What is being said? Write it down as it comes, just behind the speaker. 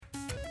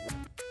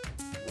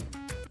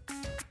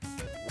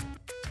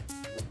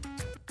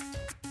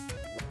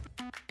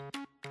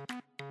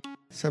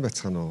Сайн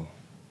байцгаана уу?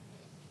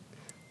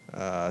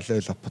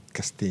 Level Up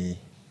podcast-ийн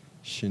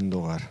шинэ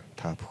дугаар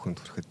та бүхэнд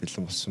хүрэхэд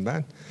бэлэн болсон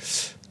байна.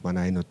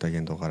 Манай энэ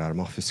удаагийн дугаараар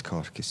Office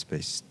Coworking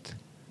Space-д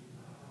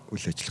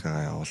үйл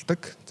ажиллагаагаа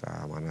явуулдаг.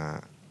 За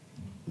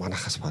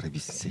манайхаас барыг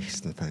бизнесээ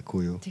эхэлсэн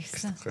таагүй юу?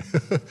 Тэгсэн.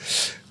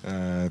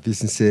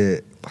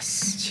 Бизнесээ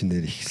бас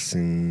шинээр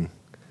эхэлсэн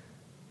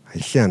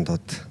аялын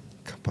андууд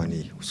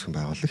компани үүсгэн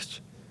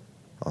байгуулагч.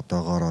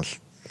 Одоогоор бол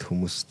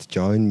хүмүүст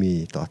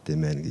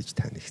joinme.mn гэж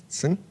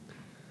танигдсан.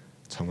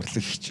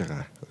 Цомрлог хийж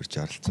байгаа урьж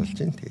оролцуулж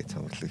байна. Тэгээ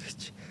цомрлог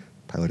хийж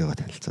та өөрийгөө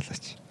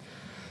танилцуулаач.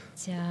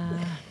 За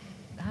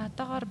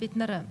одоогоор бид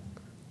нар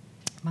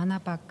манай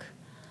баг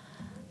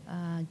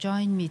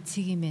joinme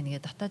CGM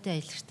гэдэг дотоодын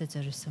аялагчтай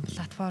зориулсан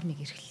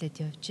платформыг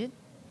эрхлээд явж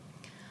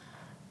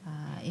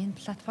байна. Энэ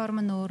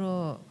платформ нь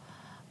өөрөө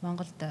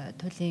Монголд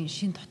туйлын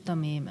шин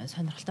тутам ийм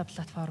сонирхолтой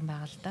платформ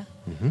байгаа л да.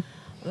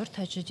 Урд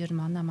хожиж ер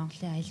нь манай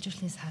Монголын аялал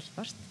жуулчлалын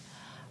салбарт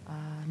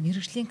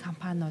мэргэжлийн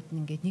компаниуд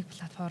нь ингээд нэг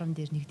платформ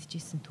дээр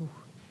нэгдэжсэн түүх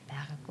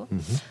байгаагүй.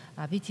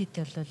 Бид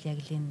хэд бол яг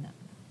л энэ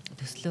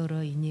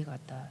төслөөрөө энийг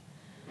одоо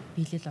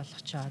биелэл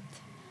болгочоод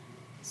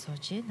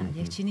сууж байна.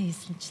 Яг чиний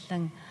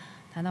хэлсэнчлэн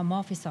танаа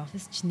офис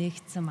ч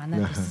нэгдсэн,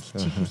 манай төсөл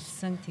ч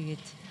эхэлсэн.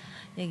 Тэгээд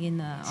яг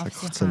энэ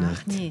офисын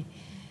анхны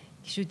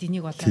гишүүд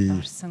энийг болоод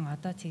орсон.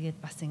 Одоо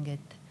тэгээд бас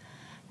ингээд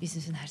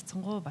бизнесийн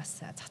харьцангуй бас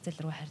зах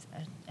зээл рүү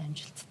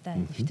амжилттай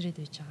нэвтрээд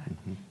байж байгаа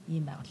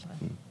ийм байгууллага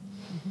байна.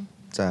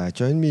 За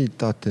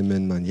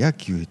joinme.mn маань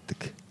яг юу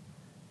гэдэг?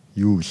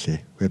 Юу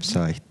гэлээ?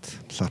 Вебсайт,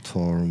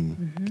 платформ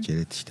гэж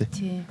яриад шүү дээ.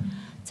 Тийм.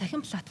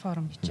 Цахим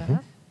платформ гэж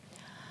байгаа.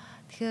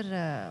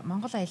 Тэгэхээр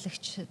Монгол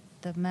аялагчид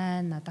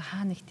маань одоо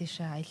хаа нэг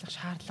тийш аялах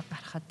шаардлага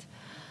гарахад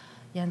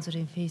янз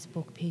бүрийн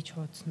Facebook пэйж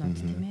хуудаснууд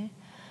тийм ээ.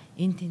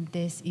 Энд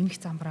тэндээс эмх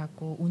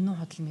замбраагүй, үнэн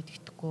худал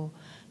мэдгэдэггүй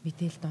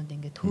мэдээлэл донд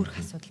ингээд төөрөх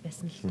асуудал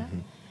байсан л да.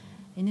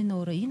 Энэ нь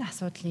өөрөө энэ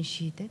асуудлыг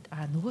шийдээд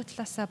нөгөө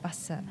талаасаа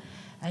бас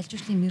аялал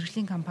жуулчлалын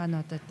мэргэжлийн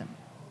компаниудад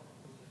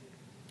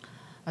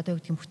одоо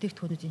юу гэдгийг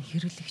бүтээгдэхүүнүүдийн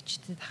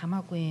хэрэглэгчдэд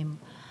хамаагүй юм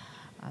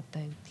одоо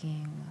юу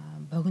гэдгийг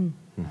богино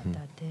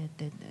одоо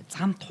тэ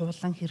зам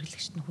туулан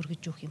хэрэглэгчд нь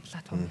хүргэж өгөх юм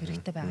платформ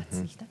хэрэгтэй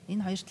байгаадсан л да.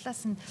 Энэ хоёр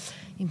талаас нь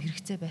юм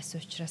хэрэгцээ байсан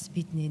учраас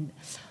бид энэ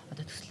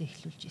одоо төслөө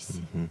эхлүүлж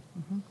ирсэн.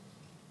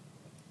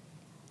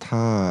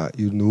 Та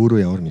ер нь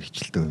өөрөө ямар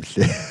мэргэжилтэй юм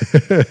блэ?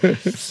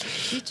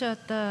 Би ч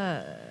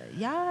одоо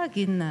яг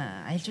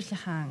энэ аялал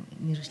жуулчлалынхаа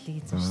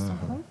мэргэжлийг эзэмшсэн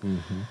хүн.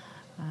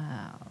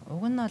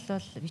 Уг нь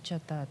бол би ч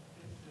одоо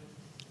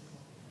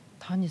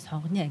тооны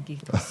сонгоны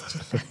ангийг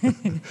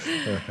төгсчихлээ.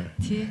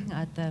 Тийм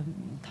одоо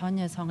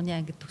тооны сонгоны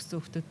ангид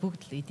төгссөн хүмүүс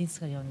бүгд л эдийн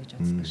засгаар явна гэж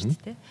боддог шүү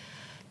дээ.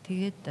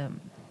 Тэгээд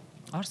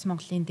Орос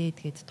Монголын дээд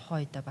гээд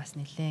тухайн үедээ бас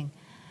нэлээд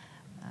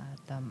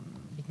одоо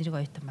биднийг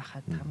оюутан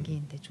байхад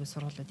хамгийн дэжгүй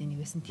сургуулиудын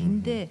нэг байсан.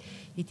 Тэндээ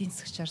эдийн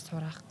засгчаар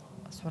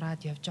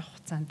сураад явж авах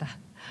хугацаанд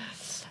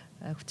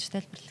хөтөч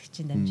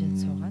тайлбарлагчийн дамжаанд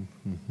суугаад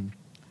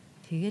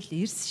тэгэл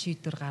эрс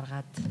шийдвэр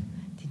гаргаад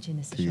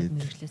тэнцэнээс шууд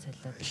мэргэжлээ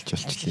солиод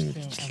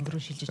ангируу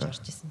шилжиж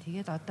орж исэн.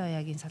 Тэгээд одоо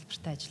яг энэ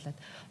салбартаа ажиллаад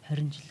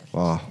 20 жил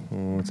болов.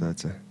 За.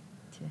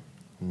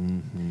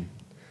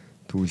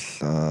 Тэгвэл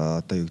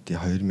одоо юу гэдэг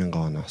 2000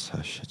 оноос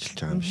хойш ажиллаж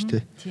байгаа юм шүү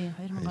дээ. Тийм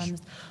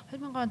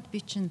 2000 онд би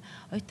чинь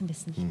оюутан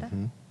байсан л да.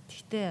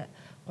 Гэхдээ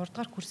 3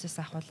 дугаар курсээс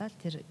ахуулаад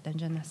тэр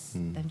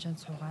дамжаанд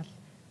суугаад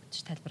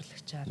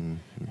тайлбарлагчаар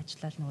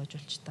ажиллаад нөгөө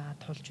жуулчтайгаа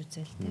тулж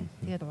үзээл тээ.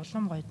 Тэгээд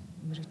улам гоё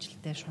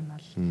мэргэжилтэй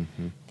шунаал.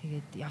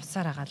 Тэгээд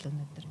явсаар агаал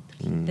өнөөдөр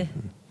төрлөтэй.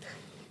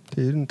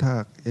 Тэгээ ер нь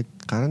та яг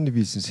гарааны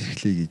бизнес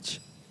эрхлэе гэж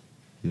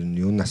ер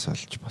нь юунаас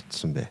олж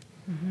ботсон бэ?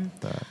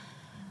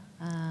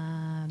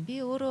 Би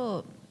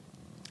өөрөө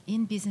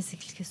энэ бизнес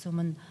эхлэхээс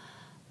өмнө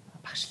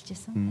багшилж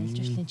байсан.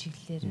 Аялал жуулчлалын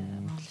чиглэлээр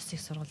Монгол Улсын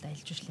их сургуульд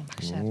аялал жуулчлалын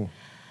багшаар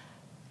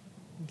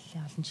нэлээд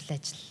олон жил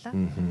ажиллалаа.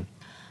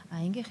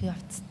 Ингээх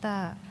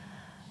явцдаа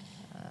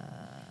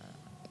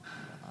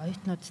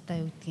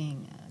оюутнуудтай юу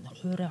гэдгийг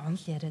хуурай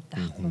онол яриад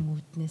байх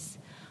хүмүүднээс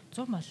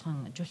 100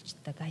 болгон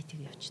жуулчтай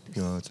гайдыг явуулдаг.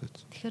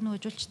 Тэгэхээр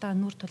нөгөө жуулчтайгаа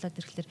нүүр тулаад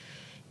ирэхлээр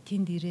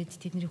тэнд ирээд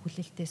тэдний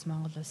хүлээлтээс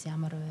Монгол улс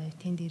ямар вэ?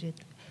 Тэнд ирээд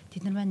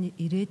тэд нар маань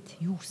ирээд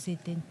юу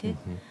хүсээд байна те?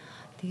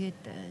 Тэгээд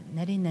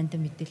нарийн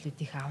нандин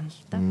мэдээллүүдийг аавна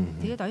л да.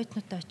 Тэгээд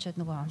оюутнуудтай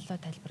очиод нөгөө онлоо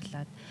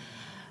тайлбарлаад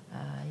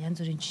янз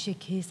бүрийн жишээ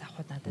кейс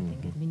авахд надад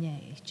ингээд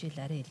миний хичээл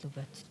арай илүү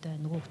бодтой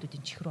нөгөө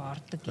хүмүүсийн чих рүү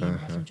ордог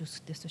юм боломж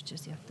үүсгэхээс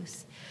учраас явдаг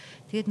ус.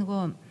 Тэгээд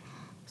нөгөө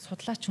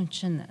судлаач хүн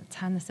чинь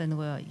цаанаасаа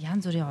нөгөө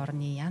янз бүрийн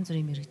орны янз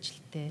бүрийн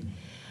мэргэжилтэй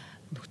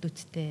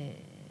нөхдөөдтэй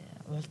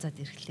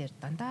уулзаад ирэхлээр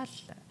дандаа л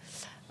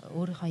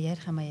өөрийнхөө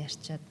ярих юмаа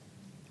ярьчаад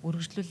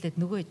өргөжлүүлээд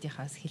нөгөө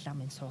хэдийнхаас хил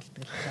амын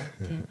суулдаг л та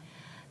тийм.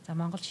 За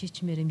Монгол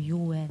шийчмээр юм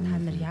юу вэ? Та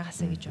нар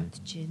ягаасаа гэж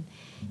бодож байна?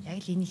 Яг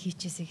л энийг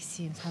хийчихээсэй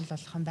гэсэн юм санал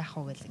болгох юм байх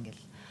уу гэл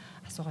ингээл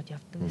асуугаад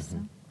явдаг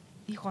байсан.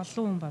 Их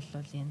олон хүн бол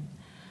энэ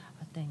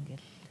одоо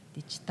ингээл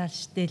дижитал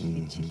штэл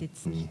гэж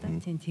хэлээдсэн л да.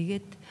 Тийм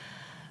тэгээд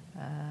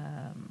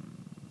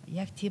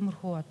яг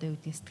тиймэрхүү одоо юу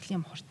гэдэг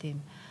сэтгэлийн мохор тийм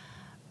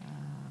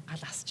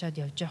гал асчаад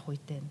явж явах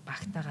үедээ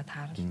багтаагаа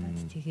тааралдаад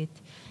тэгээд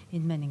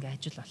энэ маань ингээ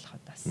ажил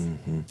болоход бас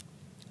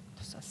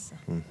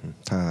болсон.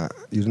 Та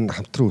ер нь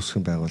хамтран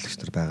үүсгэн байгуулагч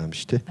нар байгаа юм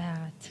шүү дээ.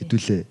 Байгаа.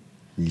 Хэдүүлээ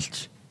нийлж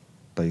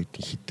одоо юу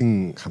гэдэг хідэн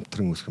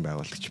хамтран үүсгэн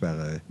байгуулагч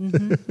байгаа вэ?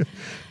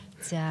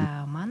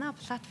 За манай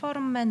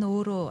платформ маань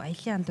өөрөө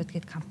аялын андууд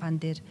гэдэг компани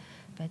дээр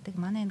байдаг.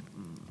 Манай энэ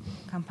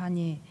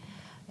компани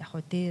яг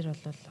хөө дээр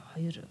бол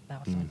хоёр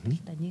байгууллага байдаг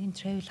л да. Нэг нь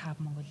Travel Hub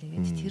Mongolia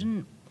гэдэг. Тэр нь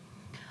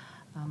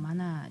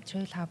манай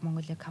Travel Hub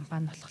Mongolia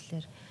компани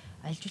болохоор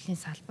аялал жуулчлалын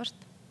салбарт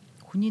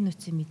хүний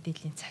нөөцийн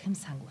мэдээллийн цахим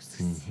санг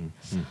үүсгэсэн.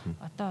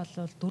 Одоо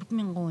бол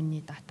 4,000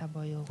 хүний дата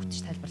буюу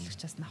хүч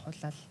тайлбарлагчаас нь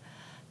ахуулаад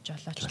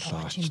жолооч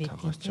тоглогчийн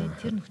байдгийг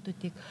тэр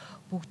нөхдүүдийг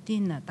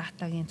бүгдийн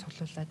датагийн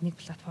цуглуулад нэг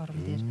платформ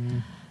дээр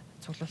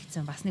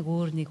цуглуулсан. Бас нэг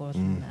өөр нэг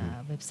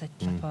вебсайт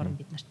платформ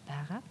биднэрт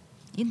байгаа.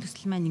 Энэ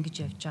төсөл маань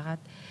ингэж явж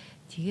байгаад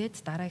тэгээд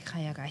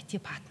дараагийнхаа яг IT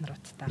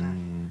партнеруудтайгаа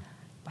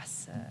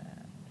бас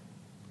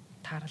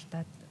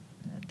тааралдаад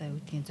одоо юу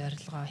гэдгийг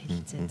зорилгоо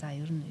хэлцээ. За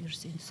ер нь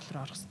ерөөсөө энэ төсөл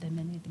рүү орох хэрэгтэй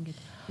байна гэд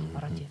ингээд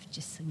ороод явж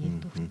ирсэн юм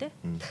дүүхтэй.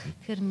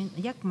 Тэгэхээр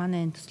яг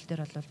манай энэ төсөл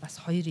дээр бол бас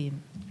хоёр юм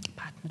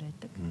партнер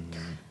байдаг.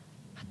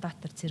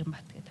 Хатаатар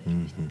Цэрэнбат гэдэг хоёр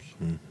байдаг.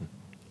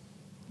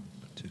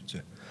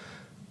 Зөв.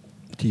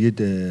 Тэгээд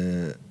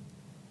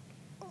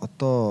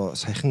одоо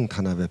саяхан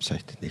танай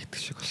вебсайт нэгдэх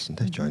шиг болсон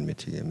те Join Me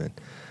тийм байна.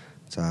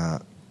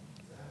 За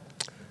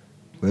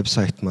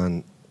вебсайт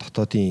маань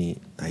дотоодын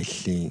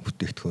аяллаа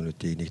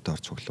бүтээгдэхүүнүүдийг нэг доор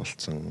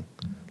цуглуулсан.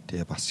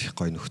 Тэгээ бас их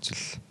гоё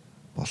нөхцөл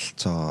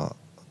бололцоо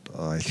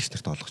аялагч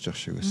нарт олгож явах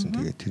шиг байсан.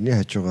 Тэгээ тэрний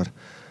хажуугаар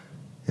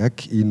яг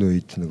энэ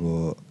үед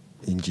нөгөө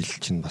энэ жил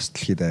чинь бас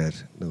дэлхийд даяар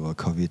нөгөө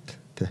ковид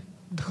те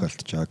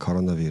тохиолдож байгаа,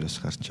 коронавирус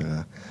гарч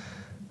байгаа.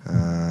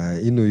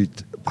 Энэ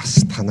үед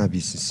бас танаа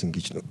бизнес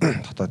ингэж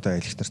дотоодын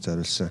аялагч нарт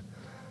зориулсан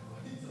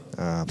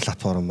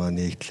платформ маань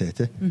нэгдлээ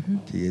те.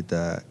 Тэгээд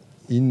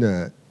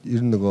энэ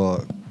ер нь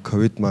нөгөө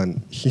ковид маань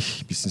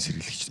ихэнх бизнес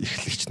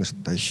эрхлэгч нарт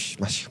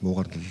маш их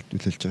муугар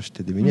нөлөөлж байгаа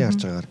шүү дээ. Миний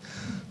харж байгаагаар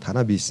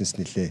танаа бизнес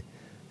нэлээ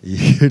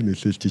ихээр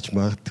нөлөөлж иж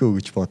магадгүй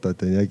гэж бодоод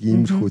байна. Яг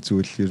иймэрхүү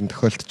зүйл ер нь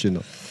тохиолдож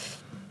байна уу?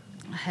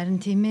 Харин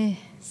тийм ээ.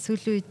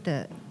 Сүүлийн үед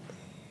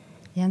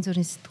янз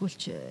бүрийн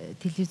сэтгүүлч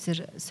телевизээр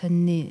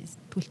сонины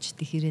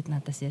сэтгүүлчдийг ирээд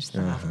надаас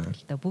ярьсан байгаа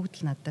л да.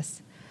 Бүгд л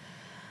надаас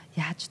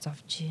яаж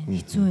зовж гин,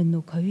 хэцүү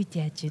байна уу, ковид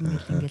яаж гин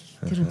гэл ингээл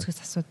тэр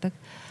өнцгөөс асуудаг.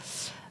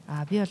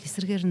 Би бол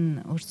эсрэгээр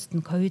нь өөрсдөд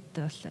нь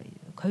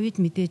ковид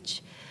мэдээж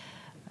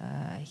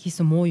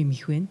хийсэн муу юм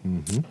их байна.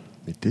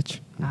 Мэдээж.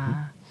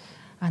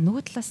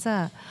 Нөгөө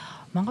талаасаа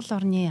Монгол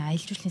орны аялал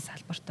жуулчлалын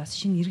салбарт бас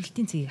шинэ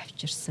эргэлтийн цэгийг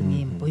авчирсан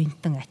юм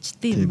буянтан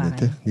ачтсан юм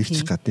байна.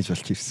 Нэгч гадны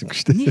жуулч ирсэн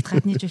гэж дээ. Нэгт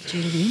гадны жуулч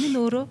ирээгүй. Энэ нь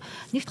өөрөө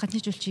нэгт гадны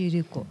жуулч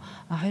ирээгүй.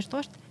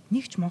 Хоёрдугаарт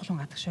нэгч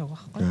Монголын гадагшаа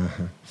байгаа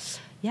байхгүй.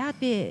 Яагаад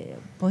би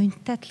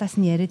буянттай талаас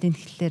нь яриад байна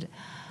гэхэлэр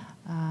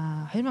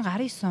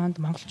 2019 онд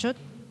монголчууд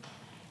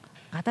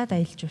гадаад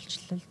аялал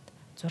жуулчлалд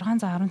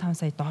 $615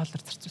 сая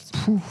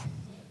зарцуулсан.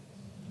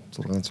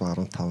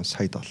 615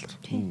 сая доллар.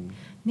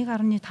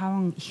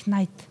 1.5 их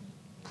найд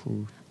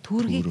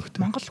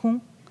төгрөгийг Монгол хүн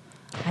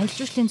аялал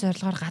жуулчлалын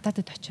зорилгоор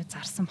гадаадд очиод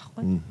зарсан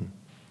байхгүй.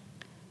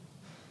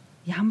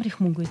 Ямар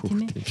их мөнгө вэ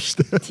тийм ээ?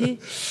 Тий.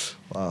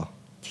 Вау.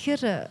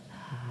 Тэгэхээр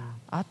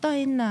одоо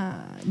энэ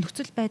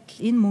нөхцөл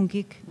байдал энэ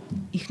мөнгийг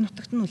их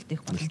нутагт нь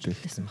үлдээх боломжтой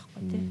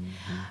байхгүй тийм.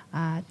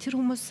 Тэр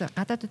хүмүүс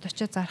гадаадд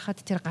очиод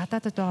зархад тэр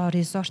гадаадд байгаа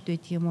резорт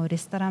байдаг юм уу,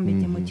 ресторан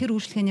байдаг юм уу, тэр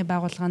үйлчлэгээний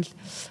байгууллага нь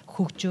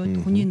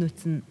хөгжөөд хүний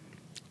нөөц нь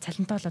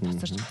цалинтаалаад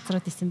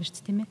хоцроод исэн байна ч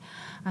тийм ээ.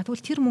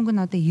 Тэгвэл тэр мөнгө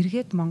нь одоо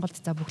эргээд Монголд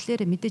за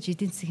бүхлээрээ мэдээж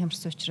эдийн засгийн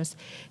хямрсан учраас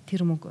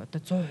тэр мөнгө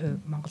одоо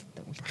 100% Монголд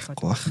үлдэх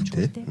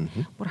боломжтой тийм.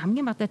 Бүр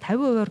хамгийн багадаа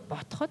 50%-аар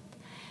ботход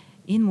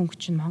энэ мөнгө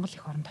чинь Монгол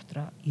их орон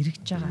дотроо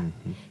эргэж байгаа.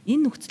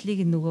 Энэ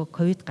нөхцөлийг нөгөө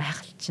ковид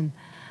гайхал чинь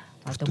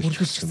одоо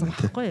бүрдүүлчихсэн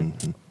байхгүй юу?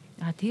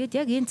 Тэгээд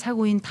яг энэ цаг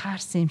үеийн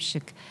таарсан юм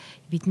шиг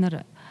бид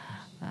нар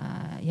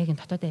яг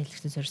энэ дотоодын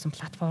аялагчдад зориулсан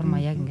платформа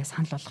яг ингээд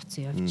санал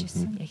болгоцсон явж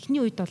ирсэн.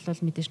 Эхний үед бол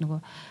мэдээж нөгөө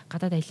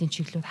гадаад аялын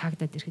чиглэлүүд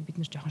хаагдаад ирэхэд бид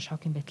нар жоохон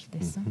шокийн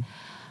байдалтай байсан.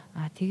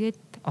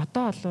 Тэгээд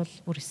одоо бол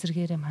бүр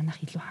эсэргээрээ манайх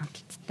илүү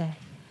хангалттай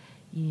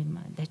ийм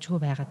дажгүй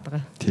байгаад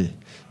байгаа. Тий.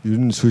 Ер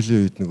нь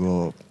сүүлийн үед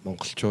нөгөө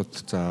монголчууд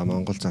за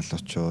монгол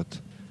залуучууд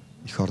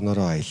эх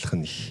орноороо аялах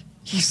нь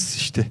ихсэн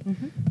шүү дээ.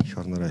 Эх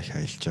орноороо их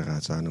аялж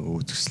байгаа. За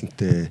нөгөө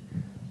үзэсгэлэнтэй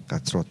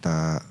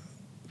газруудаа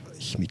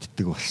их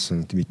мэддэг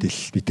болсон,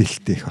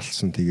 мэдээлэлтэй их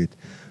болсон. Тэгээд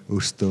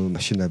өөртөө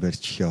машина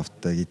барьж их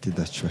явдаг, эдэд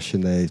очиж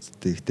машина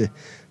эздэг те.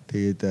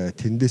 Тэгээд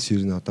тэндээс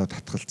ер нь одоо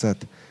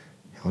татгалзаад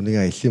нэг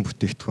аялын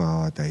бүтээгдэхүүн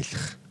аваад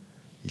аялах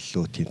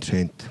илүү тийм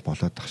тренд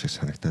болоод тах шиг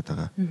санагдаад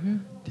байгаа.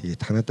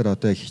 Тэгээд танадаар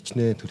одоо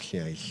хичнээн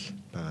төрлийн аял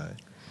байгаа.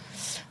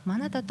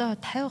 Манад одоо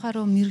 50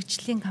 гаруй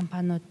мэрэгжлийн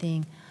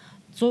компаниудын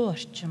 100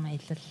 орчим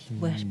аялал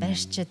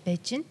байршчаад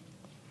байж байна.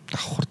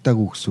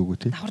 Давхардаагүй гэсэн үг үү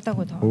те?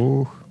 Давхардаагүй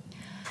тоо.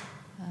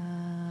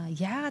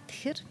 Яагаад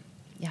тэгэхээр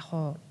яг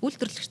хуу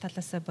үйлдвэрлэгч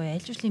талаасаа боёо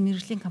аялал жуулчлалын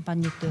мэрэгжлийн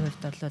компаниудын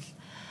хувьд бол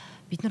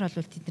бид нар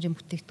бол тэдний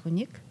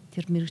бүтээгдэхүүнийг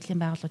тэр мэрэгжлийн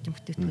байгууллагын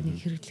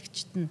бүтээгдэхүүнийг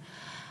хэрэглэгчд нь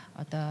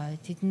одоо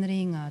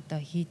тэдний одоо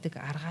хийдэг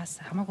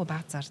аргаас хамаагүй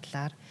бага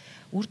зардлаар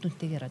үр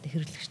дүнтэйгээр одоо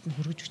хэрэглэгчд нь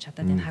хөргөж өгч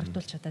чадаад энэ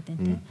харагдуулж чадаад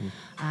энэ тийм.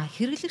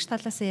 Хэрэглэгч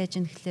талаасаа яаж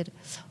юм гэхэлэр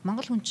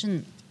Монгол хүн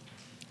чинь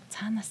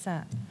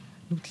цаанаасаа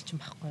нүдэлж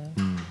юм байхгүй юу.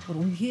 Гур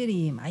үнэхээр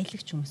ийм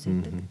аялагч хүмүүс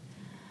байдаг.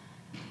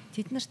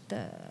 Тэднэрт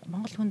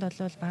Монгол хүнд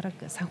бол баг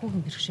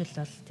санхүүгийн бэрхшээл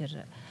бол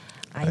тэр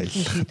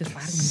аялагын шийдвэр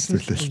баг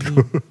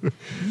нөлөөлөхгүй.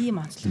 Ийм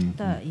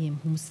онцлогтой ийм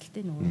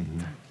хүмүүсэлтэй нөгөө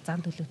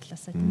зан төлөв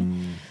талаасаа тийм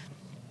ээ.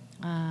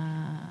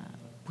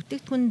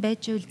 Бүтээгдэхүүн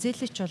байж ивэл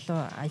зээлч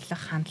болоо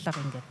аялах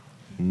хандлага ингээд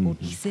бүр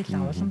ихсэл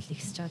улам л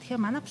ихсэж байгаа.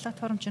 Тэгэхээр манай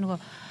платформ ч нөгөө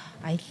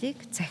аялыг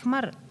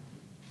цахимаар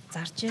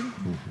зарж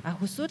байна.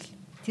 Хүсвэл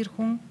тэр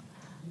хүн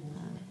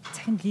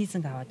цахим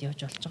лизинг аваад явж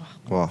болж байгаа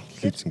байхгүй. Ваа,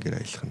 лизингээр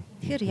аялах нь.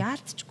 Тэгэхээр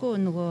яалтчгүй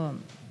нөгөө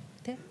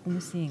тэ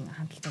хүмүүсийн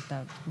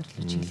хандлтуудаа бид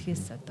нар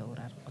чиглэхээс одоо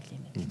өөр аргагүй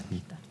юм байна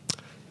л да.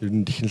 Ер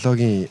нь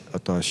технологийн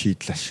одоо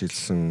шийдэл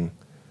ашигласан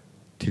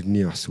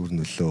тэрний бас үр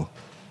нөлөө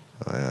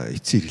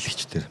эцсийн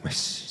хэрэглэгчдэр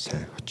маш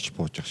сайн очиж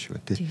бууж байгаа шүү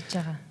тий. Тэгж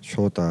байгаа.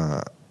 Шууд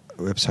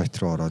вебсайт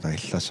руу ороод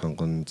аяллаа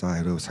сонгоно. За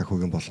хэрвээ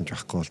санхүүгийн боломж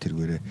байхгүй бол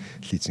тэргээрээ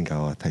лизинг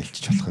аваад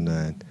аялчих болох нь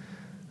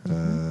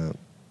байна.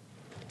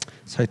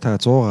 Сая та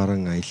 100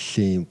 гаруй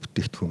аяллаа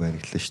бүтээгдэхүүн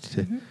байна гэлээ шүү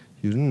дээ.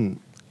 Ер нь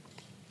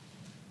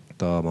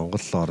одоо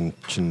Монгол орнд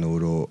чинь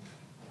өөрөө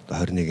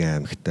 21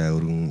 аймагтай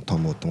өргөн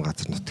том удам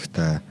газар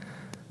нутагтай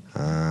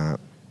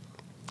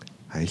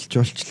аялал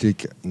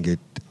жуулчлалыг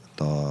ингээд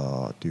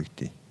одоо юу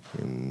гэдэг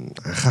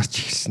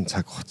анхаарч эхэлсэн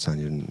цаг хугацаа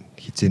нь ер нь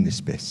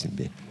хизээнээс байсан юм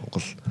бэ.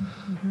 Монгол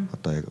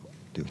одоо яг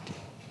юу гэдэг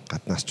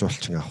гаднаас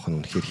жуулчин авах нь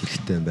үнэхээр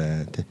хэрэгтэй юм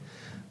байна тий.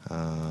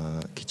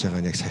 Гэж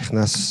байгаа нь яг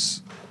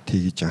саяхнаас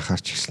тэгж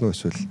анхаарч эхэлсэн үү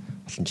эсвэл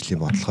олон жилийн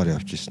бодлохоор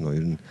явж ирсэн үү?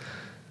 Ер нь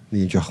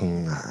нэг юм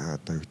жоохон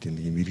одоо юу гэдэг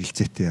нэг юм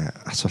эргэлзээтэй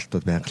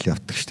асуултууд байнга л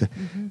явдаг шүү дээ.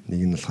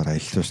 Нэг нь болохоор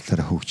аялал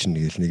жуулчлалаараа хөгжинэ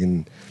гээл, нэг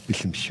нь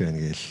бэлэн биш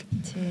байна гээл.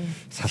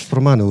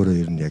 Салбар маань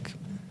өөрөө ер нь яг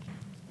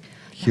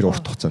хэр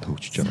урт хугацаанд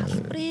хөгжиж байгаа.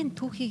 Салбарын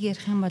түүхийг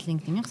ярих юм бол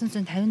ингээд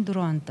 1954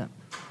 онд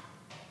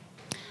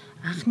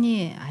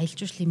анхны аялал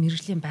жуулчлалын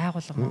мэргэжлийн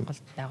байгууллага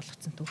Монголд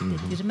байгуулагдсан түүхтэй.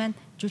 Тэр маань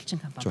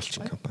жуулчин компани.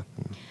 Жуулчин компани.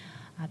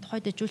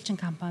 Тухайд жуулчин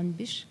компани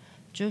биш,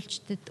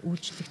 жуулчдад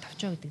үйлчлэх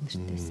товчоо гэдэг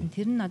нэртэй байсан.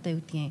 Тэр нь одоо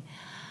юу гэдгийг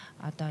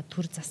одоо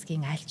төр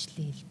засгийн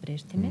айлчлалын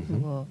хэлбэрээр тийм ээ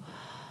нөгөө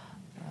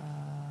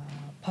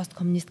пост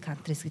коммунист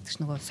countries гэдэг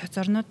чинь нөгөө соц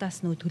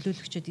орнуудаас нөгөө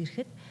төлөөлөгчөд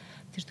ирэхэд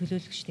тэр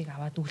төлөөлөгчдийг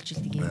аваад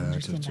үйлчлдэг юм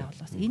мэргэжлийн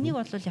байгууллага. Энийг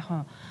бол яг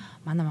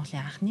манай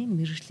Монголын анхны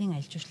мэргэжлийн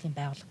аялал жуулчлалын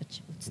байгууллага гэж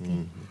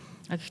үздэг.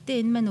 Гэхдээ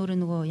энэ маань өөрөө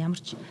нөгөө ямар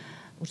ч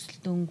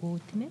өрсөлдөөнгүй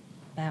тийм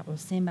ээ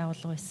улсын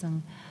байгууллага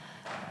байсан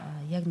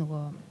яг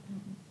нөгөө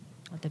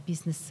одоо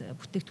бизнес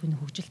бүтээгдэхүүний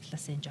хөгжил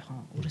талаас нь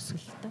жоохон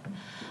өрсөлдөлтэй.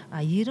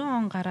 90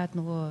 он гараад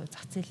нөгөө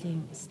зах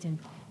зээлийн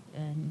системд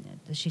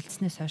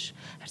шилжснээс хойш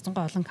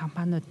харьцангуй олон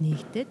компаниуд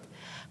нэгдээд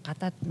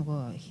гадаад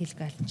нөгөө хил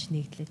галанч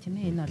нэгдлээ тийм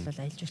ээ. Энэ бол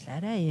аялал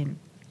жуулчлал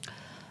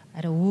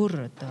арай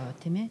өөр одоо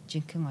тийм ээ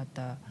жинхэнэ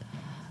одоо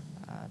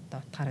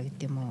утгаараа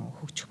гэдэг юм уу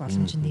хөгжих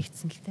боломж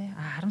нэгдсэн л те.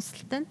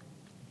 Харамсалтай нь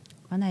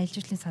манай аялал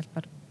жуулчлалын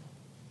салбар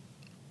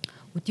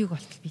өдийг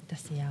болтол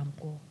битээс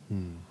яамгүй.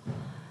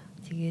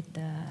 Тэгээд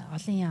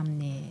олон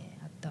яамны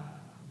одоо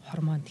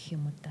хормон гэх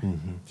юм уу да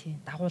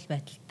тийм дагуул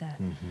байдалтай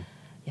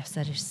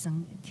явсаар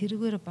ирсэн.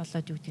 Тэргээр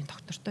болоод юу гэдгийг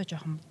доктортой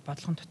жоохон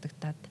бодлогон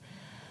дутагдаад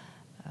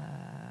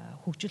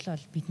хөгжил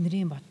бол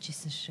бидний бодож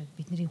исэн шиг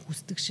бидний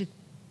хүсдэг шиг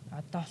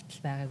одоо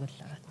болтол байгааг л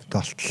байгаа тийм.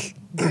 Болтол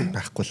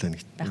байхгүй л байна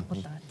гэдэг. Байхгүй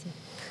л байгаа тийм.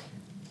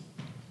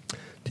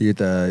 Тэгээд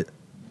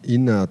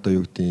энэ одоо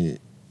юу гэдгийг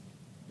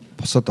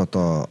бусад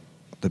одоо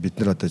бид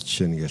нар одоо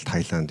жишээ нь ингээл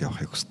Таиланд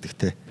явахыг хүсдэг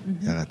те.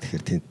 Ягаад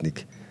тэгэхээр тэнд нэг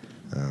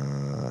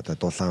одоо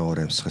дулаан уур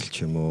амьсгал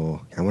ч юм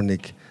уу ямар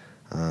нэг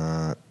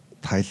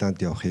Таиланд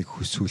явахыг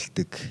хүсвэл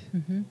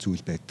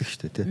зүйл байдаг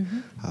шүү дээ тий.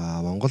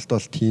 Монголд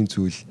бол тийм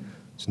зүйл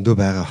зөндөө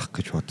байгаа бах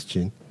гэж бодож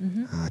байна.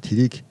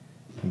 Тэрийг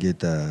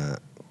ингээд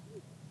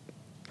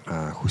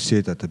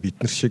хүсээд одоо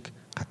бид нар шиг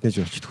гадны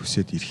жуулчд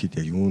хүсээд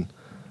ирэхэд яг юу н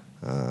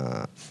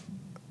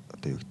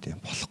одоо юу гэдэг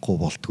болохгүй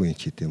болдгүй юм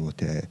ч гэдэг юм уу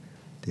тий.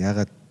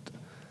 Ягаад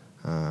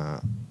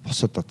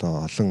бусад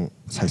одоо олон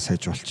сая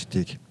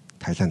жуулчдыг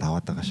Таиланд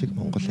аваад байгаа шиг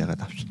Монгол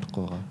ягаад авч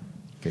чадахгүй байгаа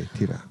гэх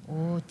тэр.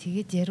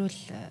 Тэгээд ярил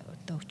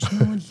одоо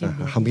өчнөө л юм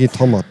байна. Хамгийн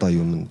том одоо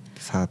юм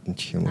саадан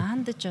ч юм уу.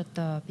 Наандаж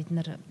одоо бид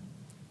нар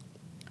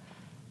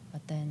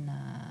одоо энэ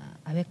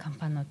авиа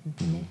компаниуд нь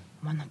тийм ээ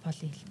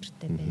монополи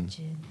хэлбэртэй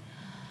байж байна.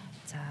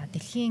 За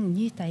дэлхийн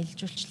нийт аялал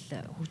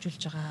жуулчлал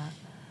хөгжүүлж байгаа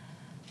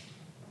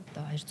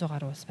одоо 200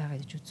 гаруй улс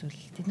байгаа гэж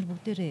үзвэл тэд нар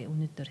бүгдээрээ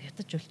өнөөдөр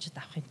хятад жуулчид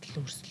авахын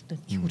төлөө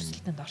өрсөлдөөнд их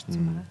өрсөлдөөнд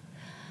орсон байгаа.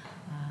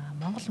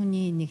 Монгол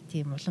хүний нэг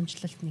тийм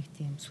уламжлалт нэг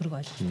тийм сөрөг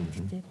ойлголт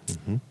гэдэг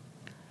тийм.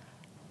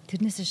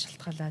 Тэрнээс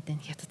шалтгаалаад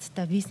энэ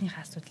хятадтай визний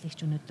асуудлыг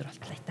ч өнөөдөр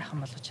болтол айтайхан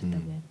болгож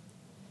чадаагүй.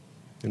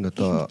 Энэ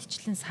одоо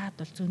хятадчлын саад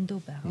бол зөндөө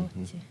байгаа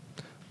үү.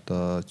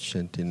 Одоо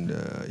жишээ нь тийм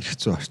эрх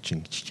зүйн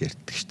орчин гэж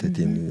ярьдаг шүү дээ.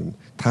 Тийм юм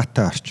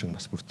таатай орчин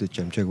бас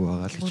бүрдэж амжаагүй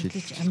байгаа л гэж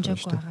хэлж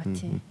амжаагүй байгаа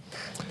тийм.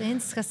 Одоо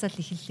энэ засгаас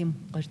л их юм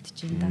гордож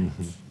байна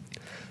да.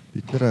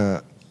 Бид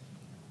нэр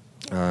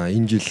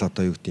энэ жил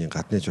одоо юу гэдгийг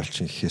гадны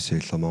жуулчин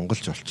гэхээсээ илүү монгол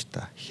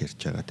жуулчтай их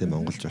ярьж байгаа тийм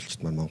монгол жуулчд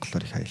маань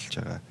монголоор их аялж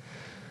байгаа.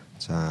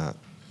 За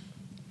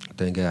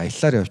одоо ингээ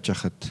аяллаар явж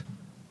байхад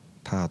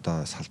та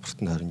одоо салбарт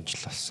нь 20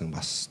 жил болсон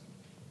бас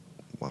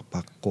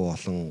баггүй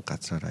олон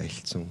газараар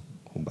аялсан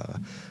хүн байгаа.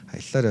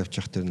 Аяллаар явж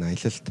явах тэр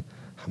аялалд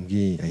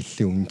хамгийн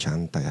аяллаа үнэн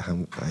чанада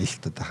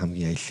аялалтад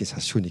хамгийн аяллаа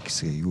салшгүй нэг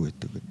хэсэг юу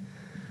байдаг вэ?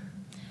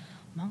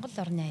 Монгол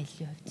орны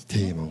аяллаа хувьд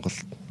тийм Монгол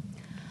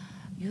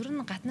ер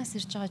нь гаднаас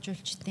ирж байгаа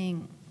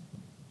жуулчдын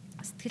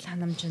сэтгэл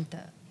ханамжинд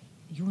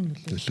юу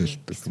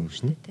нөлөөлдөг юм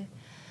шүү дээ.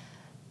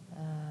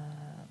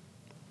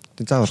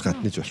 Заавал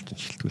гадны жуулчин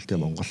шилтгүүл те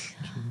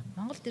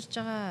Монголд ирж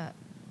байгаа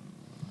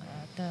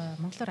одоо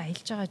монголоор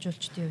аялж байгаа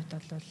жуулчдын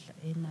хувьд бол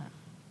энэ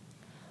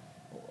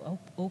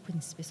open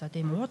space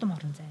одоо юм уудам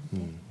орон зай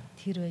тийм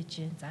тэр байж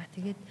гэн. За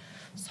тэгээд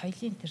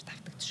соёлын тэр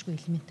давтагдчихгүй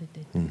элементүүд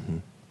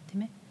байдаг.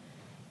 Тийм ээ.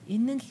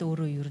 Энэ нь л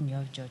өөрөө ер нь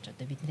явж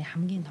одоо бидний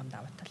хамгийн том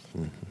давуу тал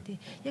байдаг. Тий.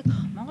 Яг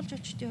монгол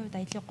жуулчдын хувьд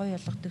аялыг гоё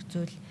болгодог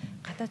зүйл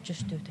гадаад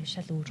жуулчдын хувьд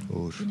шал өөр.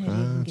 Энэ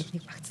хоёрыг ингээд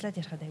нэг багцлаад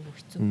ярихад айгүй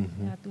хэцүү.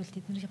 Яг тэгвэл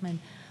тэднийх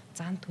маань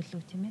зан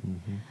төлөв тийм ээ.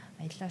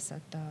 Аялаас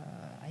одоо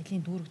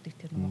аялын дүүргдэг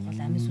тэр нэг гол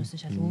амин сүнс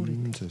шал өөр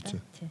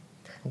байдаг. Тий.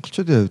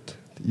 Монголчуудын хувьд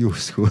юу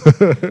хэсэх вэ?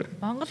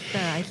 Монголд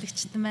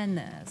аялагчд маань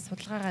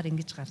судалгаагаар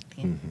ингэж гардаг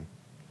юм.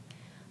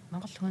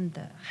 Монгол хүнд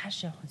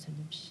хаашаа явах нь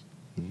сонирмш.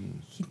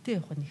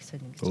 Хинтээ явах нэг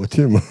сонирмж. Оо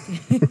тийм үү.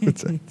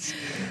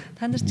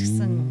 Та нар ч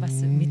гэсэн бас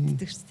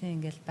мэддэг ч тийм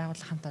ингээл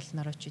байгууллага хамт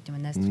олнороо ч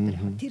юм найз дотор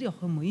явах. Тэр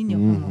явах юм уу? Энэ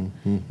явах юм уу?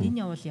 Энэ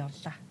явал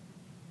явлаа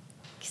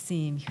гэсэн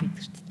юм их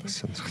байдаг ч тийм.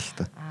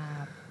 Сонирхолтой.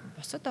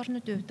 Бусад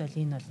орнуудын хувьд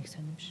бол энэ бол нэг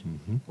сонирмш.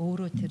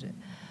 Өөрөө тэр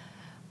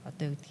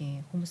одоо юу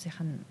гэдгийг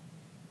хүмүүсийнх нь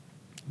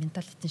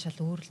менталитийн шал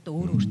өөр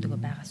өөртөө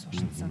байгаа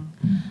сурцсан.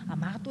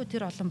 Магадгүй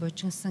тэр олон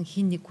бужигнсан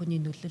хин нэг хүний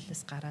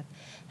нөлөөллөөс гараад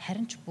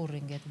харин ч бүр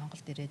ингээд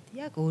Монголд ирээд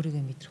яг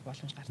өөрийгөө мэдрэх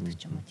боломж гардаг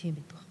ч юм уу. Тийм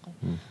байдаг байхгүй.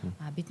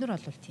 Бид нар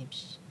бол тийм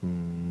биш.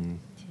 Тийм.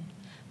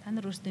 Та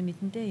нар өөрсдөө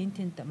мэдэндээ энэ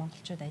тэнд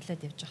монголчууд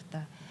аялаад явж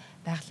байхдаа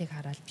байгалыг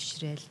хараад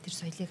бишрээл тэр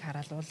соёлыг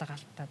хараад уулга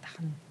алтаа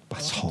дахна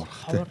бас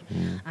ховор.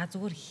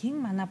 Зүгээр хин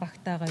мана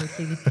багтаага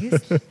үлээ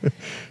гэдгээс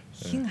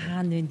хин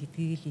хаана вэ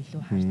гэдгийг л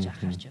илүү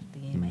харж явдаг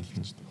юм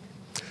аялагчтай.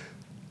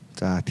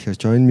 За тэгэхээр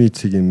Join Me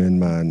цэгийн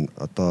маань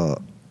одоо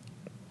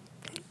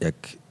яг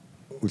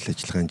үйл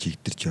ажиллагаанд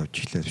жигдэрч явж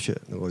ирлээ биш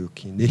нөгөө юу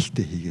гэх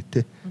нээлттэй хийгээ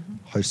те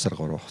 2 сар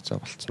гаруй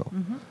хугацаа болцсноо.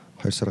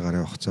 2 сар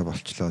гаруй хугацаа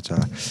болчлоо.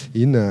 За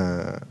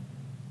энэ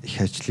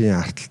их ажлын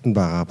арталтанд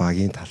байгаа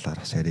багийн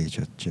талаар бас яриа гэж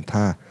бодож байна.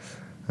 Та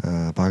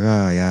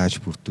бага яаж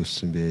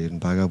бүрдүүлсэн бэ? Ер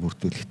нь бага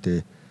бүрдүүлэхдээ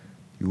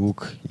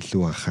юуг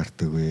илүү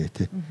анхаардаг вэ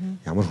те?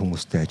 Ямар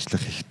хүмүүстэй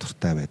ажиллах их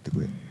дуртай байдаг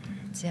вэ?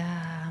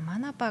 За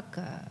манай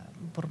баг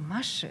бүр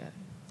маш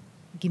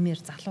гимээр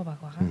залуу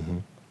баг байгаа.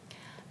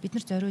 Бид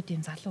нар зориуд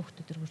ийм залуу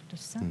хүмүүсээр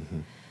бүрдүүлсэн.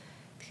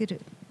 Тэгэхээр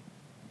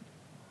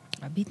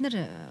бид нар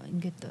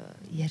ингээд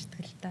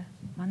ярьдаг л да.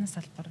 Манай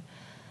салбар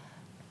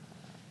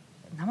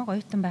намайг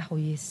оюутан байх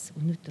үеэс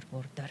өнөөдөр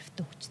бүр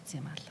дөрвтөө хүчсэн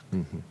юм алга.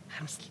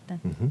 Харамсалтай.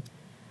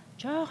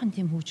 Жохон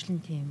тийм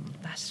хөгжлөн тийм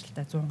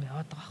даашралтай 100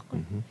 яваад байгаа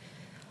байхгүй.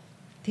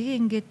 Тэгээ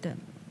ингээд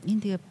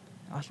энэ тэгээ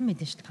олон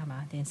мэдэн шалтгаан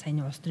байгаа. Тэгээ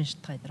саяны улс төрийн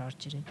шалтгаан дээр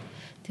орж ирээд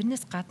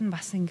тэрнээс гадна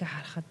бас ингээ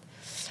харахад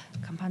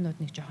компаниуд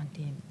нэг жоохон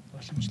тийм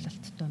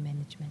уламжлалттай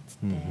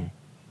менежменттэй.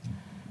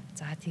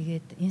 За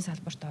тэгээд энэ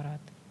салбарт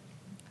ороод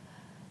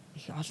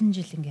их олон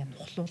жил ингээ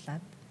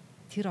нухлуулад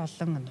тэр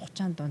олон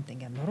нухчаан дунд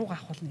ингээ нурууг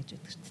авахулна гэж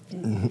байдаг шүү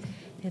дээ.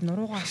 Тэгээд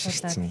нурууг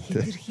авахуулаад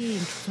хэтэрхий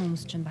ингэсэн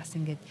хүмүүс чинь бас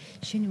ингээд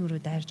шинэ юм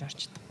руу дайрж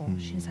орч чадахгүй,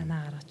 шинэ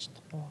санаа гаргаж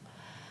чадахгүй.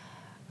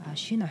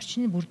 Шинэ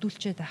орчныг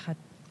бүрдүүлчихэд байхад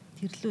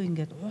тэрлөө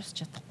ингээд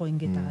уусч чадахгүй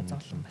ингээд байгаа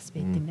зовлон бас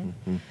байд юм байна.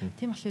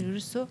 Тийм болохоор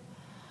ерөөсөө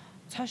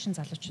цоошин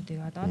залуучуудыг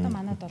одоо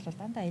манайд бол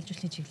дандаа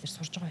аялжуулалтын чиглэлээр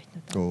сурж байгаа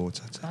оюутнууд.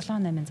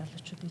 7-8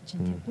 залуучууд гэж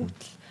чинь тийм бүгд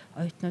л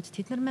оюутнууд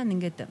тэд нар маань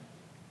ингээд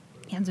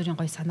янз бүрийн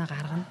гоё санаа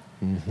гаргана.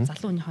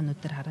 Залуу хүнийхээ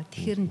нүдээр хараад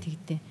тэгэхээр нь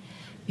тэгдэ.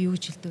 Би юу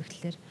гэж хэлдэг вэ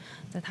гэхээр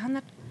за та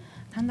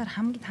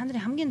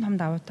нарын хамгийн том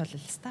давуу тал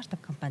стартап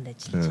компанид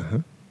ажиллаж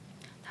байна.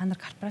 Та нар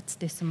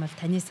корпорацид байсан бол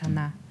таны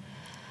санаа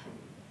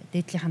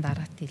дээдлийнхэн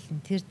дараат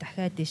хэлнэ. Тэр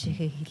дахиад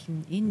дэшехээ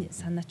хэлнэ. Энэ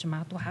санаа чи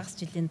магадгүй хагас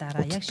жилийн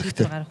дараа яг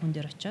шийдвэр гаргах хүн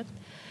дээр очиод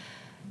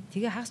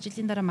тэгээ хагас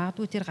жилийн дараа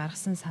магадгүй тэр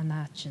гаргасан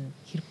санаа чинь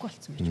хэрэггүй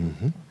болсон байж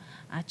магадгүй.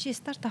 Чи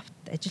стартапт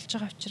ажиллаж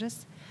байгаа учраас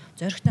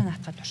зоригтой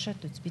наатахад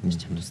туршаад үз бид нар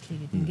чам туслая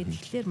гэдэг. Ингээд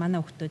тэгэхээр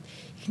манай хүмүүс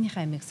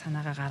эхнийхээ амийг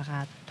санаагаа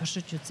гаргаад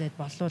туршиж үзээд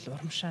болвол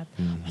урамшаад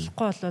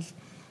болохгүй бол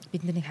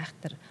бид нарыг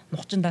хайхтар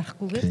нухчин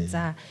дарахгүйгээр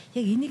за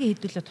яг энийг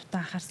хэдүүлээ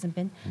тутан анхаарсан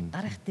байна.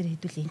 Дараах дээр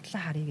хэдүүл энэ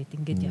талаа харъя гэдэг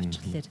ингээд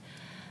явчихлаар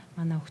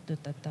манай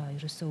хүмүүс одоо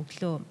ерөөсөө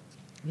өглөө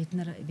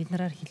бид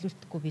нараар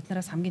хилүүлдэхгүй бид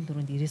нараас хамгийн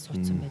түрүүнд ирээс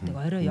суудсан байдаг.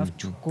 Орой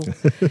явж өгөхгүй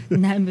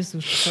 8-с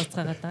үргэлж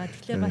сууцгаагаад байгаа.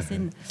 Тэгэхээр бас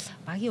энэ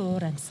багийн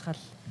уур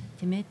амьсгал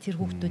тийм ээ тэр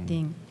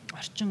хүмүүсийн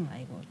орчин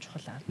айгуу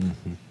чухал аа.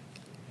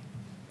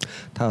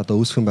 Та одоо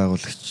үүсгэн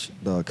байгуулагч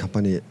одоо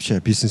компани биш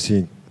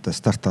бизнесийн одоо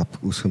стартап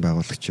үүсгэн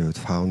байгуулагчийн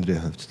хувьд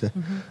фаундерийн хувьд те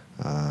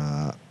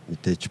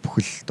мэдээж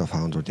бүхэл одоо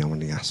фаундерууд ямар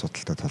нэгэн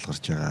асуудалтай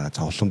тулгарч байгаа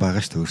зовлон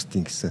байгаа шүү дээ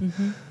өөрсдийн гэсэн.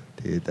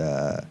 Тэгээд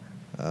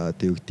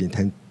дэвгдийн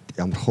танд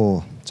ямар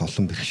хуу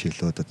зовлон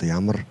бэрхшээлүүд одоо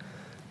ямар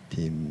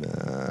тийм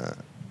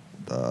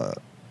одоо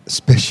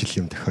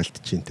спешиал юм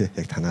тохиолдож байна те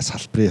яг танаас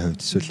салбарын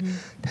хувьд эсвэл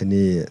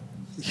таны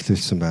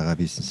эхлүүлсэн байгаа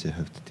бизнесийн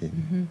хувьд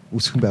тийм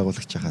үүсгэн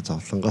байгуулагч хаа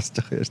зовлонгоос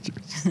жах ярьж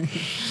байгаа.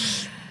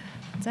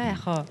 За яг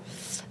хоо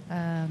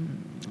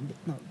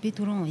би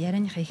түрүүн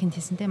ярианыхаа ихэнд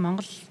хэлсэнтэй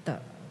Монголд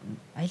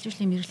аялал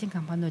жуулчлалын мэргэжлийн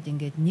компаниуд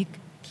ингээд нэг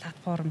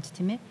платформд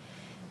тийм ээ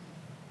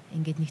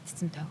ингээд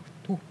нэгдсэн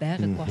түүх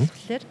байгааг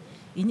болохоор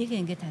энийг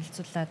ингээд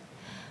танилцуулаад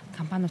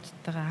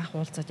компаниудтайгаа анх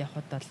уулзаад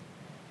явхад бол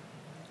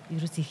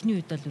ерөөс ихний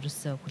үед бол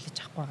ерөөсөө хүлээж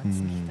авахгүй байгаа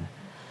гэсэн л та.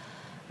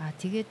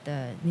 Тэгээд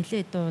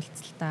нэлээд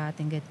уулзалтаад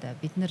ингээд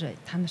бид нэр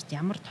та нарт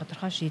ямар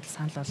тодорхой шийдэл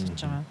санал болгож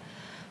байгаа.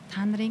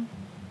 Та нарын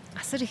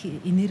асар их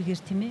энергиэр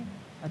тийм ээ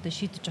одоо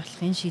шийдэж болох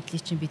энэ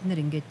шийдлийг чинь бид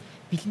нэр ингээд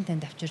бэлэн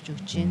танд авчирж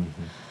өгч байна.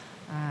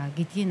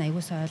 Гэдгийг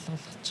аягуулсаа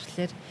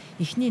ойлгуулчихлаар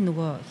эхний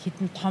нөгөө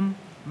хідэн том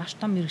маш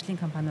том мэргэжлийн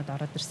компаниуд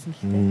ороод ирсэн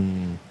л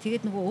дээ.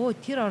 Тэгээд нөгөө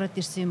тэр ороод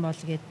ирсэн юм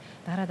бол гээд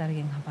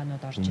дараагийн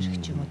компаниуд орж ирэх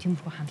ч юм уу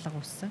тиймэрхүү хандлага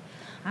үүссэн.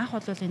 Анх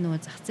бол энэ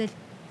нөгөө зах зээл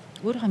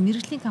өөрийнхөө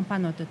мэргэжлийн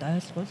компаниудад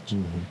ойлгуулж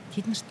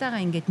тэд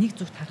нартайгаа ингээд нэг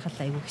зүгт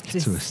харахад аягүй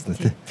хэцүү байсан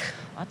тийм.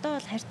 Одоо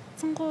бол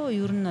харьцангуй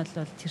ер нь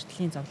бол тэр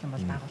төлийн зовлон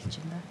бол бага болж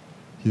байна.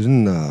 Ер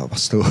нь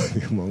бас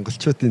нөгөө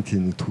монголчуудын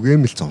тийм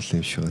түгээмэл зовлон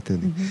юм шиг байгаа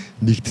тийм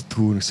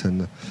нэгддэггүй нэг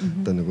сонио.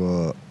 Одоо нөгөө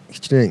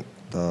хичнээн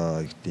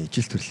одоо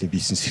ижил төрлийн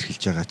бизнес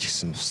эрхэлж байгаа ч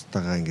гэсэн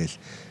бусдаагаа ингээл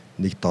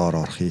нэг доор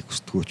орохыг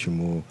хүсдэггүй ч юм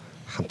уу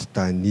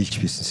хамтдаа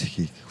нийлж бизнес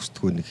хийхийг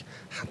хүсдэггүй нэг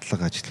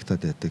хандлага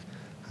ажиглагтаад байдаг.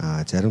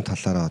 Зарим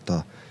талаараа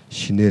одоо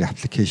шинээр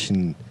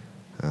аппликейшн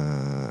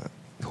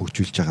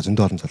хөгжүүлж байгаа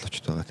зөндөө олон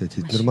залуучууд байгаа тийм.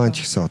 Тэд нар маань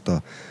ч гэсэн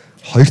одоо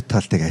хоёр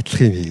талдыг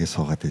адилхан юм хийгээ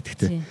суугаад байдаг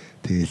тийм.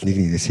 Тэгээл нэг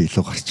нэгнээсээ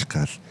илүү гарчих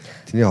гал.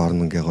 Тэний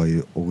орон ингээ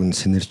гоё уг нь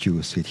синержи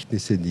үүсгээд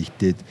ихнээсээ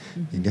нэгдээд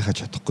энийхээ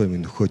чадахгүй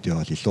юм нөхөд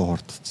явал илүү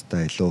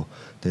хурдцтай илүү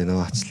одоо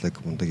инновацлаг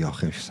мундаг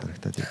явах юм шиг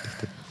санагдаад байдаг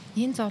тийм.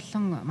 Энэ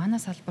зовлон манай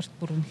салбарт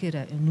бүр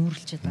үнэхээр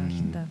нүүрлж байгаа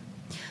л та.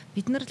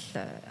 Бид нар л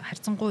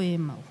харьцангуй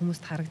юм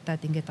хүмүүст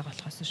харагдаад ингээд байгаа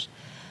болохоос биш.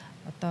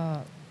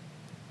 Одоо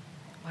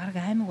баг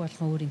аймаг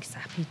болгон өөр ингэс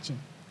ап хийж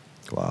байна.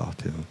 Вау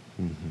тийм.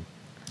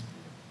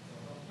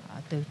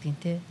 Одоо үгдгийн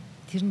те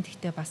тэр нь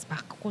гэхдээ бас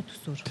багхгүй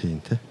төсөөр.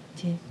 Тийм те.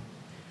 Тийм.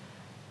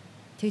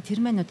 Тэгээ тэр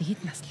маань одоо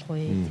хэд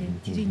наслахгүй тий.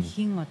 Тэрийг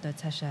хэн одоо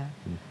цаашаа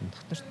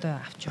доктортой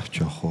авч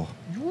явах уу?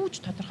 Юу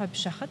ч тодорхой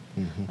биш хахад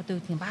одоо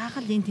үгдгийн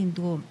баахан энэ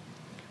тэндгүү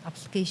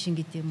аппликейшн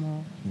гэдэг юм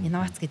уу,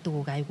 инновац гэдэг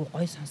үг айгүй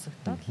гой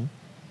сонсогдоод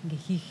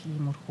ингээ хийх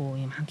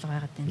юмрхүү юм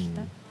хандлага байгаад байна л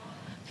та.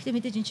 Гэхдээ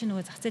мэдээж эн чинь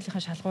нөгөө зах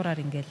зээлийнхаа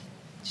шалгуураар ингээл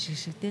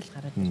шигшигдэл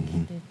гараад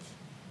ирлээ.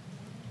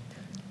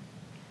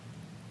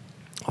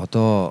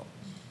 Одоо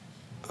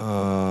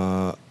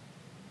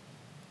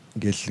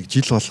ингээл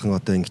жил болгон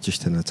одоо ингэж ш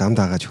тань зам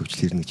даагааж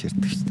хөгжил ирнэ гэж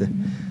ярьдаг ч тийм.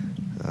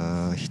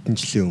 Хитэн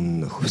жилийн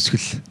өмнө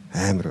хөсгөл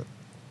амар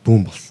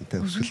бүүн болсон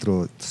тийм. Хөсгөл рүү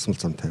засмал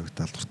зам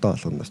тавигдаад дуртай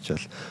болгоно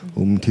очил.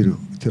 Өмнө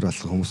тэр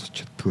алга хүмүүс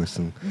очдгоо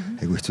байсан.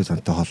 Айгу хэцүү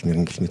замтай хоол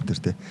 1000 км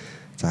тийм.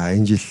 За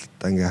энэ жил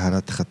ингээ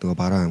хараад хахад нөгөө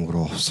баруун аймаг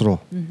руу хувс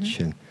руу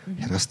жишээ нь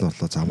Хяргасны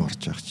орлоо зам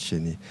орж явах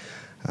жишээний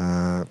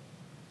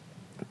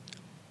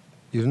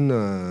ер нь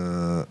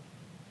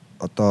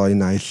одоо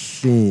энэ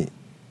аяллаа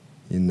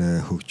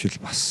энэ хөгжил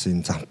бас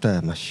энэ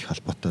замтай маш их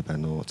холбоотой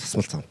байна уу?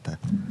 Засмал замтай.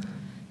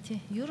 Тий.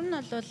 Ер нь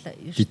бол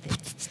юу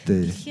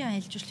штэ. Дэлхийн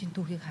аялал жуулчлалын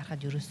түүхийг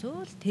харахад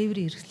ерөөсөө л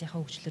тээврийн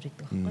хэрэгслийнхаа хөгжлөөр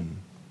идэг байхгүй.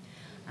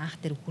 Анх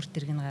тэр хүрт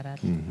тэрэг нь гараад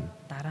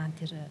дараа нь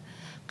тэр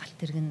галт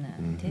тэрэг нь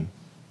тий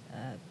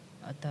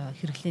одоо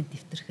хэрэглээнд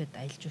дэвтэрхэд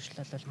аялал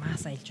жуулчлал бол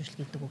масс аялал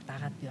жуулчлал гэдэг үг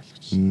дагаад бий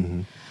болгочих.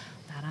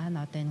 Дараа нь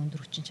одоо энэ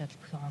өндөр хүчин чадал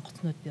бүхэн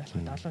онгоцнууд бий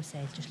болоход олон улсын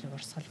аялал жуулчлалыг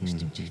урсгал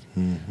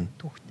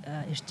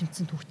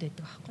эрчимцэн түүхтэй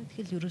байдаг байхгүй.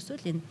 Тэгэхээр ерөөсөө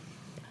л энэ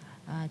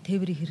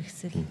тээврийн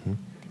хэрэгсэл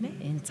тийм ээ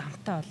энэ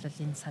замтай бол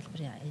энэ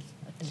салбарын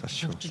одоо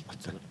хөгжил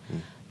боцоор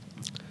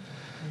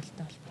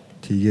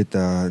тэгээд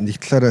нэг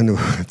талаараа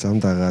нөгөө зам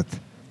дагаад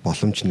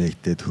боломж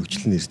нэгдээд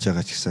хөгжил нь ирж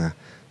байгаа ч гэсэн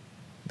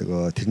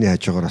нөгөө тэрний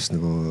хажуугаар бас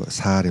нөгөө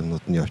саар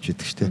юмнууд нь явж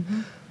идэг шүү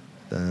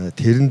дээ.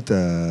 Тэрэнд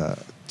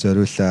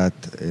зориулаад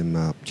юм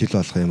жил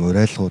болго юм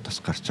урайлгууд бас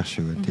гарч ах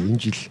шиг байна. Энэ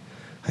жил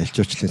аялал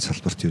жуулчлалын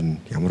салбарт ер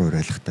нь ямар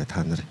урайлгатай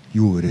та нар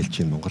юу уриалж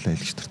байна Монгол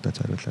аялагч нартай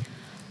зориулаад?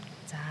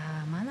 За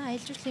манай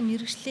аялал жуулчлалын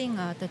мэргэжлийн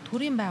одоо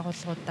төрийн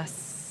байгууллагуудаас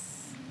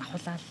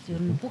ахуулаад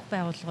ер нь бүх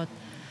байгууллагууд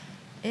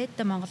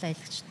Монгол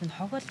аялагчид нь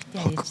хогоолтын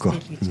аялал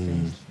зээл гэж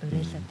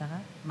уриалаад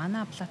байгаа.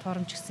 Манай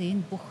платформ ч гэсэн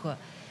энэ бүх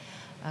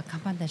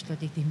компанид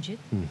ажлуудыг дэмжиж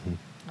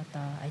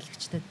одоо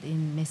аялагчдад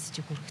энэ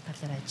мессежийг хүргэх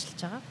талаар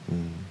ажиллаж байгаа.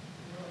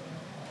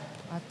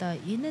 Одоо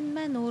энэ нь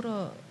маань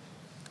өөрөө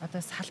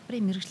одоо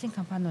салбарын мэргэжлийн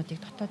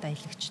компаниудыг дотоод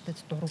аялагчдад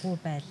дургу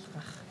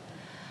байлгах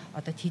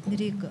одоо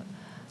тэднийг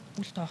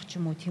үл тоох ч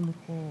юм уу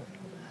тиймэрхүү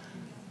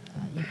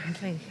юм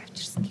хандлагыг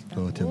авчирсан л да.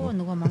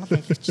 Нөгөө Монгол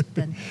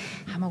аялагчдад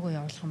хамаагүй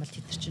явуулах юм бол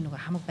тэд нар чинь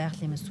нөгөө хамаг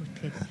байгалийн юмс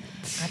үтгээд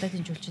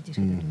гадаадын жуулчид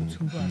ирэхэд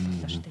үзхэмгүй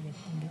боллоо шүү дээ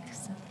гэдэг ингээд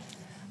гисэн.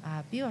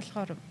 Би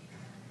болохоор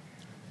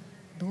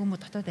нөгөө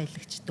дотоод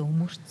аялагчдад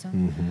өмөрцөн.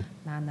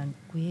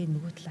 Наанаагүй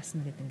нөгөө талаас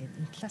нь гэдэг ингээд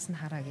энэ талаас нь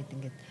хараа гэдэг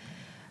ингээд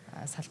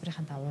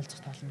салбарынхаа уулзах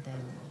тоолонтой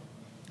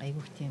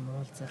айгүйх тийм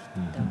уулзалт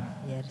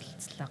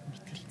ярилцлага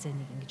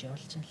мэтгэлцээнийг ингэж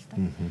явуулж байна л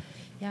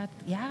та.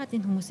 Яагаад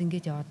энэ хүмүүс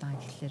ингэж яваад байгаа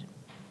юм гэхэлэр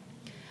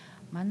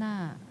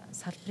манай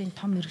салбарын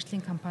том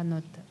мэрэгжлийн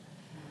компаниуд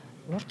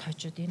урд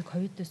хожид энэ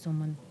ковидоос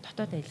өмнө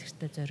дотоод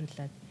аялагчтай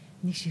зориулаад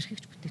нэг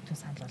ширхэгч бүтээгдэхүүн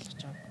санал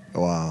болгож байгаа.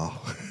 Вау.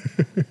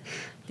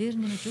 Дээр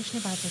нэг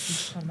жүжигчний баазууд нь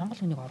болохоор Монгол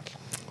хүнийг орлоо.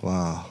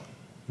 Вау.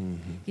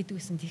 Гэдэг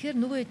үсэн. Тэгэхээр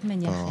нөгөө хэд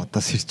маань яах вэ?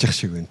 Одоо сэрчих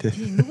шиг байна тий.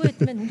 Тийм нөгөө хэд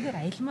маань үнэхээр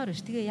аялмаар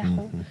биш. Тэгээ яах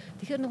вэ?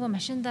 Тэгэхээр нөгөө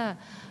машинда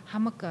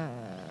хамаг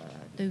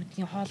одоо юу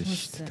гэдгийг хоол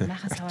хүнс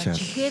майхаас аваад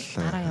чигээл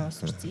дараа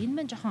явуулсан. Энэ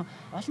маань жоохон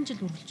олон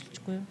жил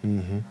үргэлжилчихгүй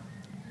юу?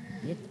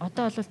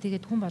 Одоо бол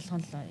тэгээд хүн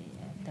болгон л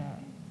одоо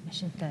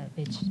машинтай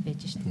байж шүү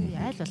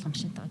дээ. Айл болгон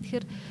машинтай.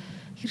 Тэгэхээр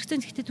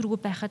хэрэгцээ зэгтэй төргөө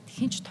байхад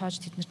хинч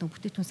тоож тэднэрт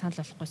бүтээгдэхүүн санал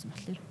болгохгүйсэн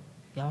болохоор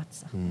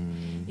яваадсан.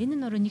 Энэ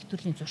нь өөрөө нэг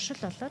төрлийн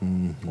зуршил болоод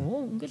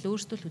ингээл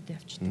өөрсдөө л үдээ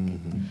авчдаг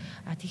гэдэг.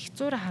 А тэг их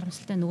зуураа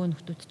харамсалтай нөгөө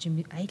нөхдүүд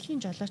чинь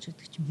аялын жолооч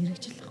гэдэг чинь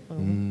мэрэгжил байхгүй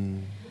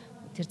юу?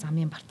 Тэр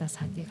замын бартаа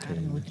садыг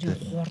харна өдрийн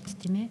хуурд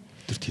тийм ээ.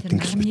 Тэр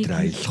нарны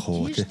аялах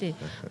уу тийм.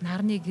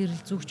 Нарны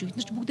гэрэл зүгч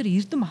эдгээр чинь бүгд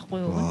эрдэм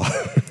ахгүй юу?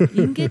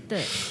 Ингээд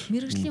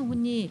мэрэгжлийн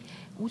хүний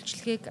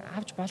үйлчлэгийг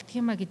авч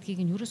болдгиймаа гэдгийг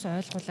нь юусоо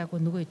ойлгуулаагүй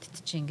нөгөө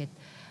эдд чинь ингээд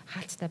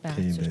хаалттай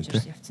байгаад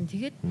зүрж явцсан.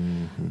 Тэгээд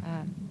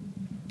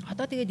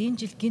одоо тэгээд энэ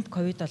жил гинт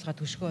ковид болгоод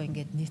хөшгөө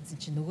ингээд нийцсэн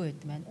чинь нөгөө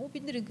хэд маань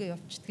бид нэр ингээд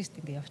явчихдаг шүү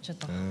дээ ингээд явчихад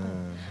байгаа байхгүй.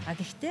 А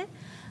гэхдээ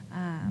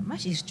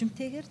маш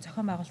эрчимтэйгээр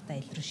зохион байгуулалтын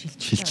аялал руу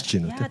шилжиж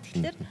байна. Яагаад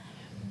тэгэхээр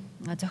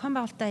зохион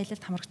байгуулалтын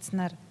аялалд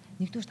хамрагдсанаар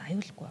нэгдүгürt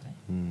аюулгүй байгаа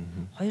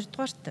юм.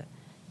 Хоёрдугаарт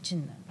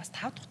чинь бас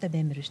 5 дахьтай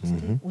баймир шүү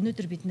дээ.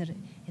 Өнөөдөр бид нэр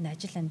энэ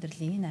ажил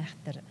амьдралын энэ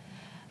айхтар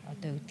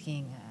одоо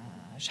үдгийн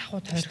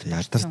шахуу тойрох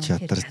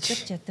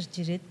ядарч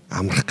ирээд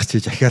амрах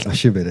гэж ахиал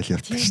машин бариад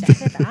явдаг шүү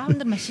дээ. Дахиад аав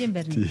нар машин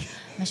барина.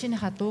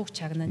 Машиныхаа дууг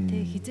чагнана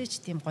тий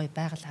хизээч тийм гоё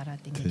байгаль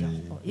хараад ингэж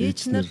явахгүй.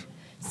 Ээж нар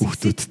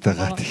хүүхдүүдтэй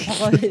гад.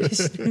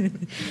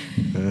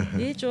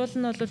 Ээж уул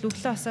нь бол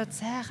өглөө осоод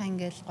сайхан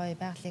ингээл гоё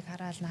байгалыг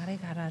хараад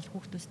нарыг хараад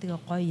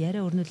хүүхдүүдтэйгээ гоё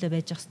яриа өрнүүлээ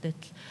байж ах хэвээр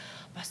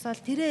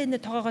босоод тэрээ энэ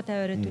тоогоогоо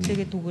тавиараа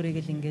түлээгээ дүүгээрээ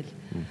гэл ингээл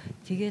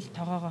тэгэл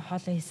тоогоогоо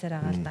хоолоо хийсээр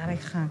агаал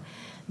дараагийнхаа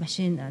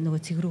машин нөгөө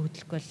цэг рүү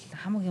хөдлөх бол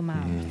хамаг юм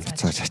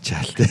цааш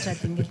ачаал тий.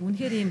 Ингээл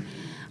үнэхээр ийм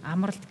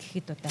амралт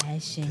гэхэд одоо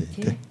хайшин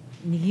тий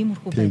нэг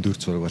иймэрхүү тийм дүр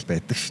зураг бол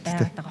байдаг шүү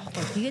дээ.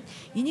 Тэгээд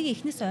энийг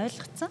эхнээс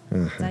ойлгоцсон.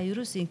 За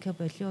ерөөс инкэ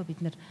болио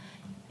бид нар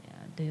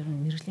одоо ер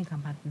нь мэрэгжлийн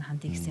компанид нь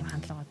хандъя гэсэн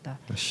хандлага одоо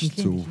нэлээд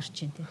илэрч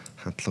байна тий.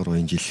 Хандлага руу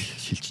энэ жил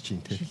шилжиж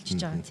байна тий.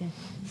 Шилжиж байгаа тий.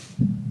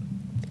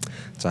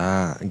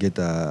 За ингээд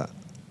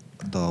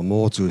одоо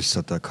муу зүйлс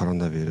одоо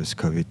коронавирус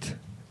ковид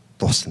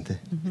дууссан тий.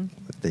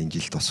 Одоо энэ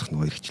жил дуусах нь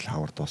 2 жил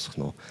хавар дуусах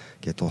нь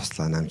гээд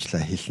дууслаа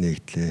намжлаа хил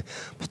нэгдлээ.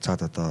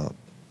 Буцаад одоо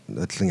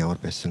өдлөн ямар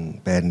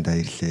байсан байрандаа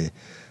ирлээ.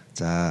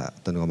 За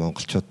одоо нөгөө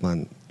монголчууд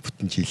маань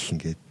бүтэн жил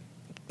ингээд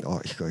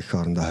их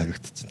орондоо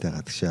хоригдцсантай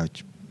гадагшаа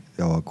явж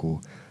яваагүй.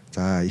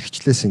 За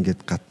ихчлээс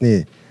ингээд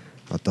гадны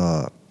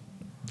одоо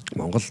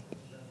Монгол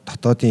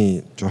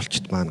дотоодын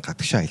жуулчд маань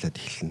гадагшаа аялаад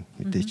эхэлнэ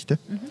мэдээж тий.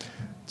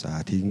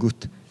 За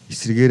тэгэнгүүт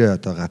эсрэгээрээ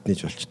одоо гадны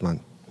жуулчд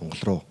маань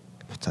Монгол руу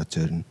буцаад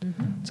зорино.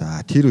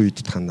 За тэр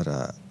үед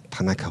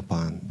танай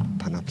компани,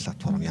 танай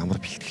платформ ямар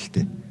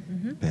бэлтгэлтэй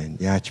байна?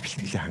 Яаж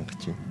бэлтгэлээ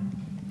хангаж байна?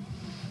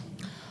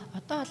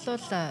 Одоо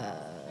бол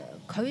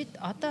ковид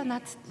одоо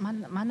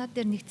манай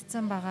дээр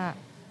нэгдсэн байгаа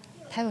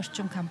 50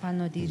 орчим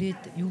компаниуд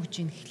ирээд юу гэж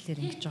юм гэхлээр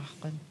ингэж байгаа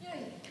байхгүй.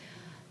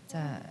 За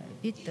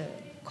бид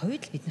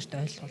ковид л биднэрт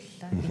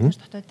ойлгууллаа. Бид нар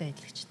дотоод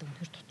аялагчдаг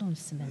үнэхээр тутан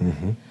үлсэн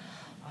байна.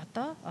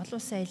 Одоо олон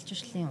улсын аялал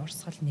жуулчлалын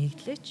урсгал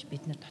нэгдлээч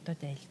бид нар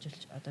дотоод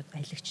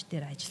аялагч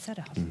дээр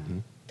ажилласаар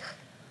байна.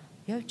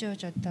 Явж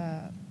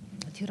одоо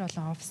тэр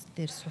олон офис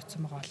дээр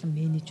суудсан байгаа олон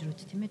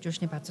менежерүүд тийм ээ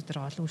жуулчны базар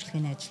дээр олон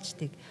үйлчлэгээний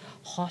ажилчдыг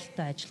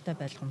хоолтой ажилтай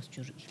байлгах хүмүүс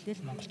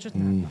ихлээл монголчууд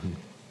байна.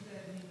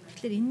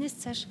 Тэгэхээр энэс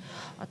цааш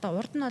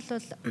одоо урд нь бол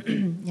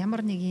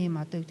ямар нэг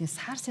юм одоо юу гэдэг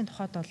SARS-ын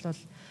тухайд бол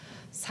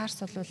SARS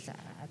бол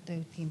одоо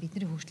юу гэдэг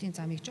бидний хөгжлийн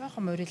замыг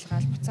жоохон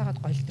морилгаал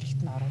буцаагаад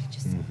голдролт нь оруулж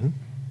ирсэн.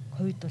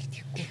 Ковид бол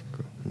тийхгүй.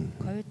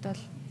 Ковид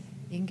бол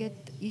ингээд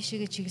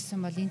ийшээгээ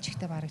чиглэсэн бол энэ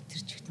чигтээ бараг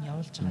тэр чигт нь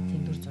явуулж байгаа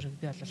тийм дүр зураг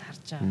би бол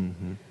харж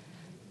байгаа.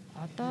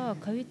 Одоо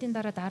ковидын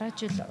дараа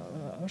жил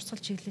урсгал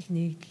чиглэл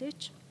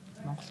нэгдлээч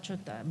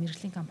монголчууд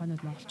мэрэгжлийн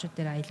компаниуд монголчууд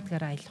дээр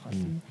аялдгаараа аялах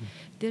болно.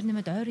 Дээр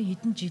нэмээд ойрын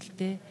хэдэн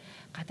жилдээ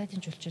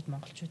гадаадын жуулчид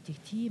монголчуудыг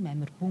тийм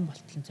амар бүүн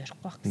болтлон зорихгүй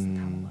байх гэсэн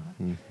таамаг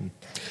байгаа.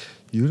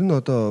 Ер нь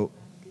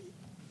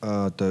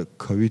одоо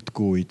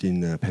ковидгүй үед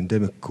энэ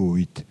пандемикгүй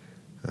үед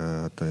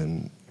одоо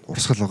энэ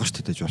урсгал байгаа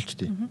шүү дээ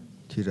жуулчдын.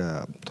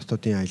 Тэр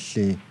дотоодын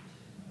аяллаа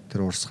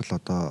тэр урсгал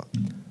одоо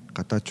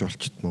гадаад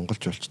жуулчид монгол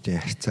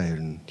жуулчдын харьцаа ер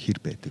нь хэр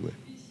байдаг вэ?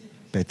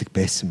 Байдаг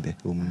байсан бэ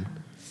өмнө?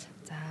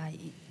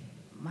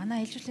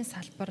 Манай аялал жуулчлалын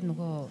салбар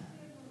нөгөө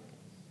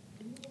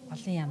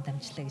олон яам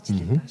дамжлаа гэж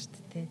хэлээд байгаа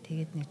шүү дээ.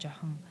 Тэгээд нэг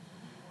жоохон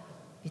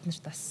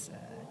биднэрт бас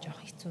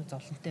жоохон хэцүү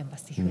зовлонтой юм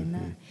бас их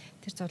байна.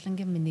 Тэр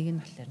зовлонгийн нэг нь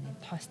болохоор нэг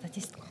тоо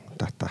статистик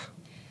байхгүй. Дата.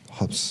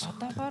 Ховс.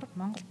 Одоогоор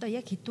Монголдо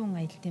яг хэдэн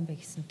аялалтай бэ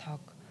гэсэн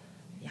тоог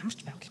ямар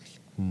ч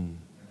байгууллагагүй.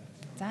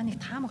 За нэг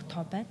таамаг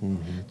тоо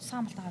байна. Тусгай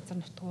амралтын газар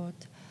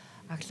нутгууд,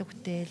 аглаг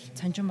бүтээл,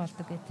 цонжин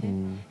болдог гэх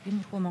тийм.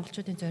 Иймэрхүү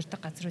монголчуудын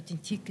зорьдог газруудын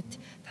тикет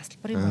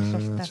тасалбарын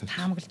борлуулалтаар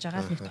таамаглаж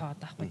байгаа нэг тоо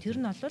байхгүй. Тэр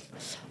нь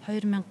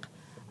бол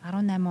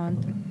 18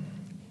 онд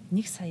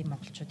 1 сая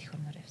монголчууд их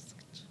орноор явсан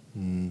гэж.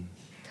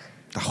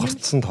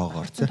 Давхарцсан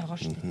тоогоор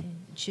тийм.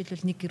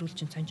 Жишээлбэл нэг гэр бүл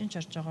чинь цонжинч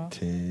орж байгаа.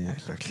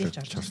 Ахлаглаж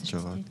орж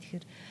байгаа.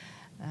 Тэгэхээр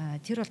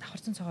тэр бол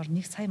давхарцсан цогоор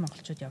 1 сая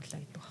монголчууд явлаа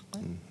гэдэг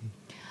байхгүй.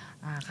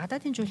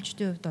 Гадаадын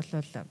жуулчдын хувьд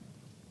бол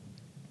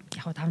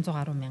яг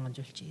 510 мянган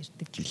жуулч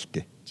ирдэг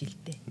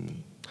жилдээ.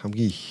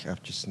 Хамгийн их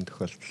авч ирсэн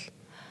тохиолдол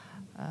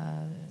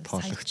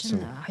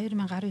тоологдсон.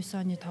 2019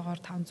 оны тоогоор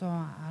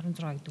 516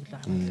 гэдэг л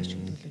агуулгач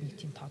гэдэг л нэг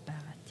тийм тоо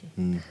байгаа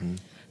тийм.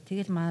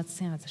 Тэгэл манай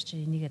засгийн газар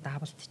чинь энийгээ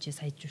даабалтчээ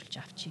саяжуулж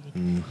авчий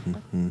гэдэг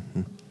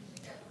байхгүй.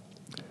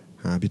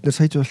 Бид нар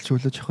саяжуулж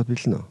хүлээж авахд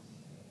бэлэн үү?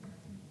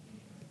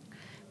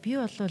 Би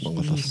бол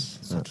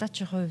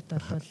судлаачийн хувьд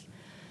бол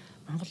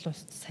Монгол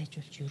улсад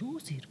саяжуулж юусоо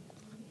хэрэггүй.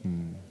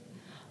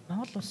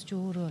 Монгол улс ч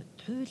өөрөө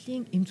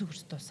туйлын эмзэг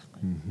хөрстэй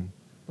басахгүй.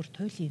 Бүр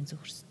туйлын эмзэг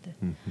хөрстэй.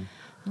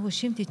 Нөгөө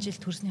шимт ижил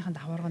төрснийхэн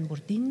даварга нь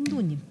бүр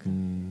дэндүү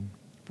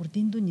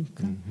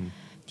нэмгэн.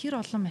 Тэр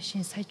олон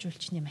машин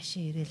саяжуулчны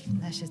машин ирээл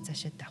наашаа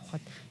цаашаа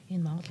давхад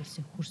энэ Монгол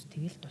улсын хөрс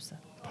тэгэл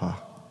тусаа.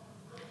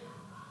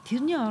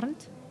 Тэрний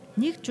оронд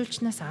нэг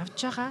жуулчнаас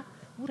авж байгаа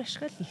үр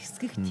ашгаал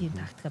ихсгэх тийм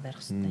тактика барих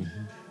хэрэгтэй.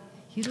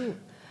 Хэрвээ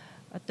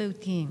одоо юу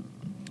гэдгийг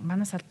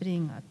манай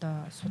салбарын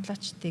одоо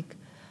судлаачдыг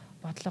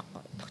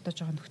бодлого тогтоож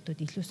байгаа нөхдүүд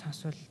илүү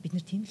сонсвол бид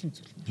нар тийм л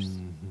зүйлд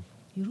нэрсэн.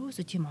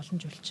 Ерөөсөө тийм олон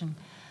жуулчин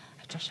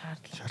авч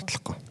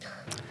шаардлагагүй.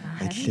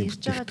 Харин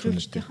ирж байгаа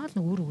жуулчдынхаа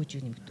л өөр өгөөж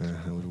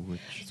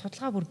нэмэгдүүлж.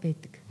 Судалгаа бүр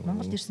байдаг.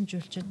 Монголд ирсэн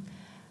жуулчид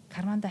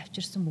карманда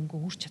авчирсан мөнгөө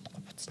үрч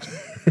чадахгүй буцаж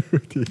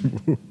байгаа. Тийм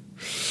үү.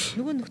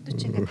 Нөгөө нөхдүүд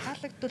чинь ингээд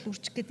таалагдвал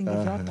үрчих гээд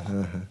ингээд яваад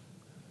байгаа.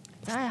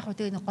 За яг хөө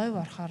тэгээ нэг говь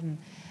орохоор нь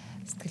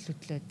сэтгэл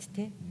хөдлөөд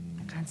тий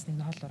ганц нэг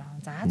ноолоор аав.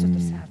 За Азууд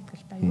улсын авдаг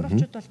л да.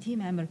 Европчууд бол тийм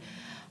амар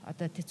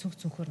одоо тий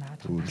цүнхөөр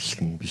наваад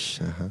байгаа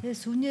биш.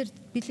 Тэгээ сүнээр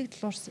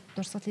бэлэгдэл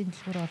дурсгалын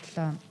дэлгүүр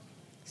бодлоо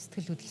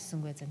сэтгэл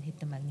хөдлөлсөнгүй зэн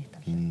хэдэн магнит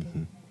авлаа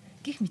тий.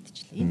 Гих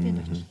мэдчихлээ. Энд тэнд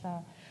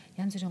очлоо.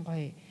 Янз бүрийн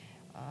гоё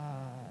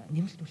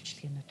нэмэлт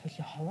үйлчлэгээнүүд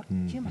туйлын ховор.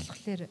 Тийм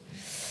болохоор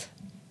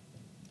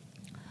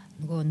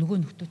нөгөө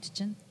нөхдүүд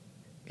чинь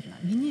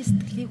миний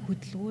сэтгэлийг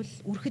хөдөлгөөл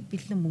үрхэд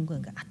бэлэн мөнгө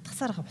ингээ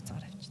атгасаараа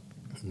буцаагаар авчихдаг.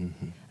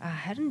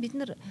 Харин бид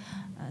нар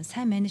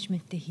сайн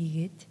менежменттэй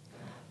хийгээд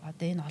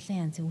одоо энэ олон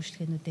янзын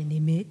үйлчлэгээнүүдэд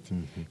нэмээд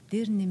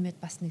дээр нэмээд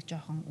бас нэг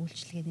жоохон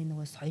үйлчлэгээний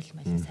нөгөө соёл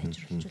малыг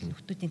сайжруулж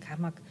нөхдүүдийн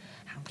кармаг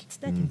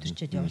хангалттай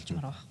тэмдэрчээд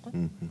явуулчмаар байгаа байхгүй.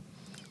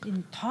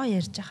 Энэ тоо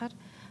ярьж хахаар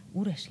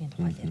үр ашигын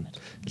тухай ярмаар.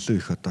 Илүү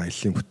их одоо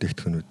аяллаа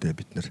бүтээгдэхүүнүүдэд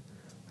бид нар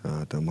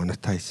одоо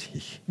монетайз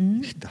хийх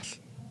хэрэгтэй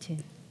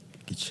байна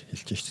гэж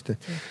хэлж байна шүү дээ.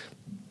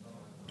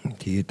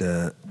 Тэгээд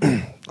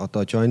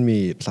одоо Join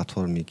Me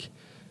платформыг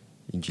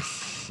энэ жил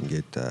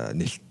ингээд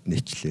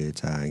нээчлээ.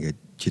 За ингээд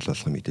жил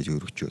болгон мэдээж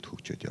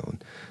хөгжөөд явна.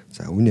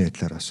 За үүний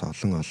адилаар бас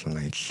олон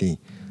аяллаа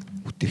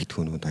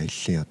бүтээгдэхүүнүүд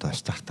аяллаа одоо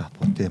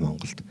стартапууд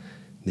Монголд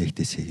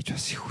нэгдээсэй гэж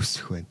бас их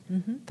хүсэх байна.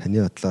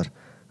 Таны бодлоор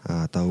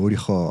одоо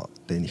өөрийнхөө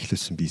одоо энэ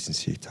эхлүүлсэн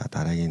бизнесийг за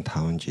дараагийн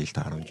 5 жил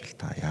 10 жил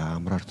та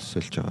ямараар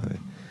төсөөлж байгаа вэ?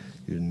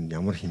 Ер нь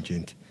ямар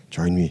хэмжээнд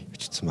Join Me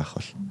очсон байх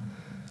бол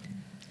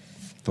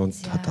дунд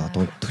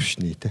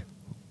төвшний те.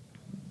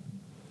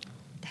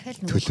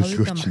 Дахиад нөгөө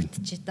ковид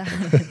магтчих та.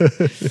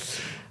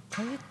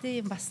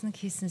 Ковидын бас нэг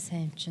хийсэн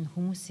сайн юм чинь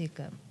хүмүүсийг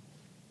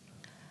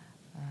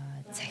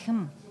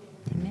цахим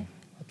тийм ээ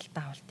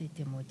худалдаа авалт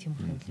гэдэм үү тийм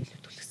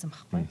хөвлөлөд төлгсөн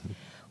байхгүй.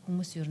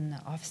 Хүмүүс ер нь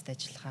оффист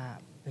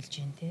ажиллагаа болж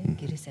юм те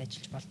гэрээс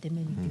ажиллаж болд юм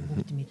байна гэдгийг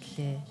бүгд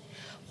мэдлээ.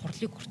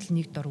 Хурлыг хүртэл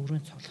нэг дор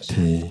өрөөнд цуглах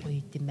шаардлагагүй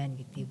юм байна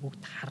гэдгийг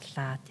бүгд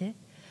харлаа те.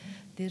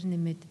 Дээр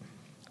нэмээд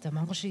за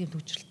Монгол шиг юм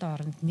төвчрэлтэй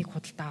оронд нэг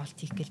худалдаа авалт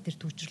хийх гээл тэр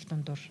төвчрэл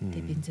дундуур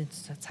тий бензин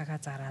цагаа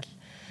зараад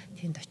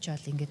тэнд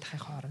очиод ингээд хай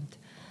хооронд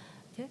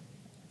тий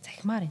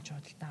захимаар энэ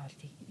худалдаа авалт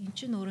хийх. Энд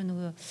чинь өөрөө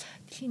нөгөө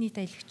дэлхийн нийт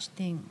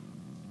аялагчдын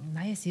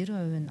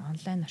 80-90% нь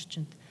онлайн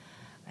орчинд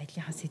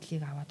аяллахаа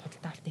сэтлийг аваад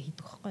худалдаа авалтаа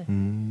хийдэг байхгүй.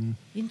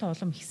 Энэ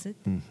тоглоом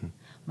ихсэд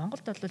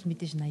Монголд бол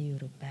мэдээж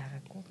 80%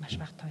 байгаагүй маш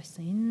бага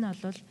тойсон. Энэ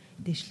нь бол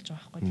дээшилж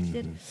байгаа байхгүй.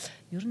 Тэгэхээр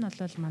ер нь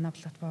бол манай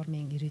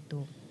платформын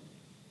ирээдүй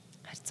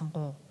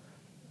харьцангуй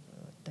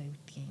одоо юу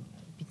гэдгийг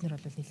бид нар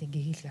бол нэлээд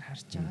гэгээлгээр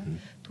харж байгаа.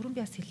 Түрүүн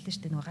би бас хэллээ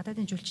шүү дээ нөгөө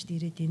гадаадын жуулчд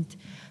ирээд энд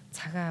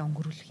цагаа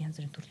өнгөрүүлэх янз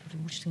бүрийн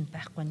төлбөрийн үйлчлэгэнд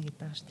байхгүй нэг гэдэг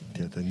байгаа шүү дээ.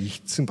 Тэгээ одоо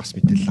нэгдсэн бас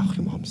мэдээлэл авах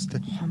юм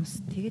хомстой.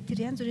 Тэгээд тэр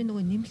янз бүрийн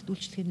нөгөө нэмэлт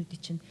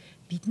үйлчлэгээнүүдийг чинь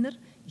бид нар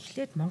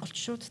эхлээд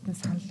монголчуудад нь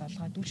санал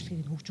болгоод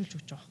үйлчлэгийг хөгжүүлж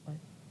өгч байгаа байхгүй.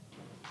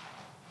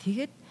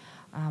 Тэгээд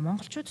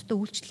монголчуудад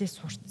үйлчлэлээ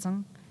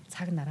сурцсан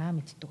цаг нараа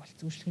мэддэг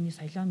болсон. Үйлчлэгээний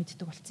соёлоо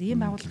мэддэг болсон.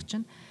 Ийм байгууллага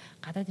чинь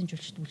гадаадын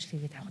жуулчдад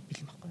үйлчлэгээ тавихад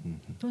бэлэн байхгүй.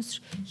 Түүнээс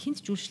хинт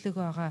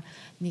жуулчлага байгаа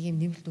нэг юм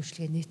нэмэлт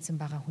үйлчлэгээ нээсэн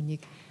байгаа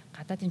хүнийг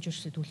гадаадын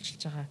жуулчдад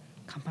үйлчилж байгаа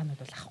компаниуд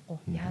бол авахгүй.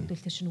 Яагаад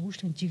гэвэл тэр чинь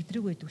үйлчлэг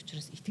жигдрэг байдаг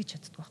учраас итгэж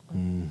чаддаг байхгүй.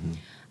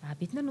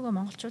 Бид нар нөгөө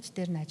монголчууд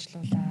дээр нь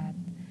ажиллаулаад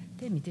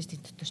тэг мэдээж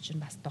тэр дотор чинь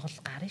бас доголь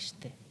гарна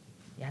штэ.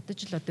 Ядаж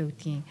л одоо юу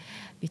гэдгийг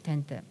би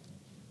танд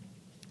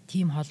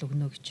тим хоол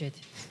өгнө гэчээд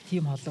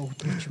тим хоолоо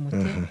өгдөг ч юм уу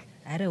те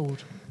арай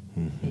өөр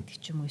байдаг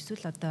ч юм уу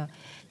эсвэл одоо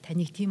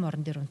таныг тим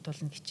орон дээр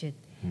унтуулна гэчээд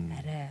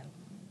арай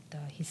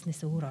одоо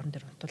хэлснээс өөр орон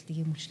дээр унтуулдаг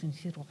юм үйлчлэн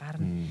хэрэг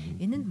гарна.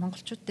 Энэ нь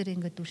монголчууд дээр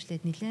ингээд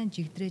дүүшлээд нэлээд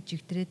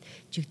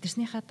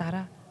жигдэрснийхаа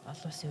дараа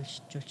олон улсын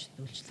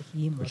үйлчлэх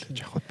ийм болно.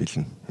 Жахад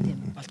бэлэн.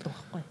 Тийм болдог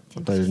байхгүй.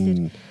 Тийм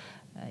тэгэхээр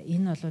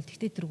энэ бол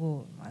тэгтээ тэргүй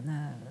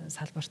манай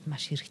салбарт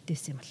маш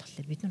хэрэгтэйсэн юм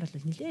болохоор бид нар бол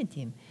нэлээд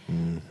тийм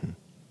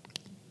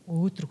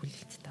өөдрөг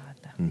хүлээлттэй байгаа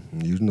да.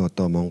 Ер нь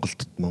одоо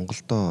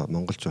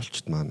монголч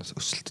олчт маань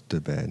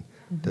өсөлттэй байна.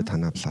 Тэгээ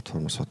танай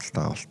платформоор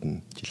судалтай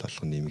авалтна, жил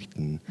болгон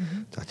нэмэгдэнэ.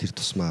 За тэр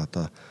тусмаа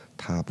одоо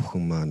та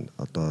бүхэн маань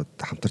одоо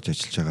хамтарч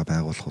ажиллаж байгаа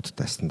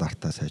байгууллагуудтай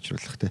стандартаа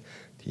сайжруулах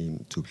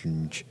тийм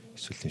зөвлөмж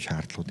эсвэл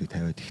шаардлагуудыг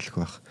тавиад эхлэх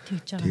байх.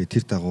 Тэгээ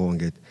тэр дагуу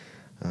ингээд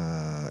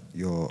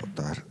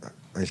одоо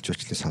аялал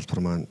жуулчлалын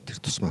салбар маань тэр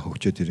тусмаа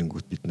хөгжөөд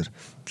ирэнгүүт бид нар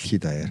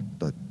дэлхийд даяар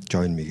одоо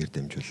Join Me-гээр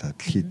дамжуулаад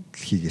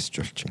дэлхийгээс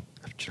жуулчин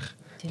авчрах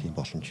тийм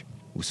боломж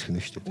үүсэх нь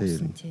шүү дээ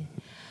ер нь.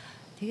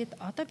 Тэгээд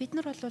одоо бид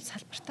нар бол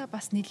салбартаа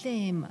бас нэлээд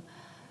ийм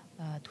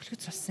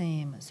түлхэж сулсан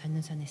ийм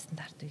сонин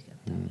стандартыг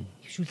одоо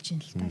хөвшүүлж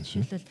ин л та.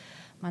 Жишээлбэл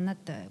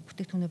манад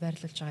бүтээгдэхүүнээ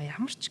байрлуулж байгаа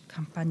ямар ч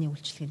компани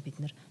үйлчлэгийг бид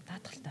нар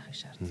даатгалтай байхыг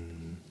шаарддаг.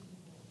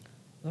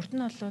 Урд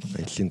нь бол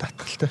баялын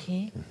даатгалтай.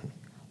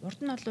 Урд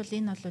нь бол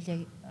энэ бол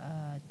яг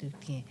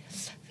дэгдгийн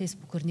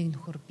фэйсбүүкээр нэг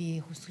нөхөр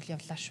би хүсгэл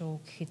явлаа шүү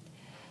гэхэд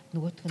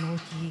нөгөөтг нь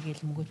өөд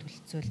хийгээл мөнгө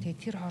төлцөөл. Тэгээд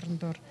тэр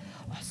хоорондоор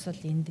осол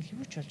эндэл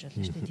юу ч болж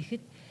болно шүү дээ.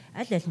 Тэгэхэд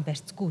аль нь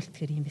барьцгүй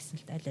үлдэхэр юм байсан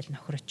л да. Аль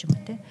нөхрөч юм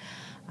те.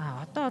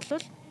 Одоо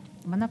бол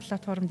манай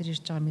платформ дээр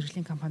ирж байгаа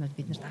мэргэжлийн компаниуд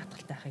бид нар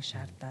даатгалтай байхыг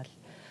шаардаад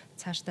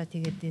цаашдаа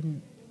тэгээд энэ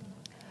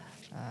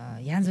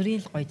янз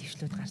бүрийн гоё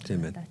дэвшлүүд гарч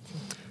байна да.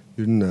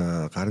 Ер нь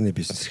гарны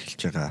бизнес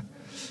эхэлж байгаа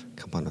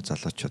компаниуд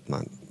залуучууд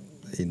маань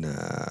энэ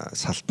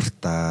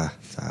салбартаа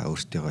за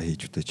өөртөө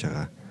хийж үтэж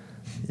байгаа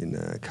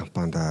энэ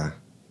компанида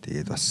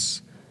тэгээд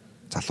бас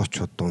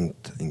залуучууд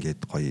дунд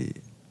ингээд гоё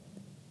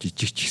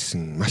жижиг ч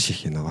гэсэн маш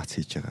их инновац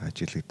хийж байгаа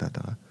ажиглагдаад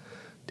байгаа.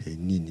 Тэгээ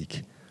энэний нэг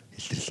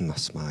илэрлэл нь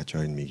бас маа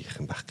Join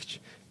Me-гийнхэн байх гэж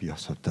би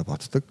бас удаа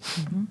боддог.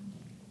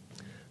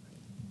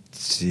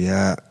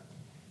 Зя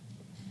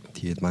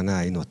тэгээд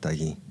манай энэ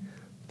удаагийн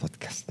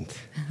подкастт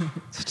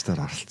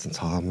зочдоор оролцсон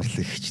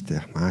цогомрлыг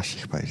хичтэй маш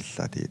их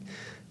баярлалаа. Тэгээд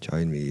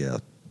Join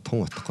Me-гээ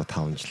тун утгагүй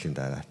 5 жилийн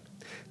дараа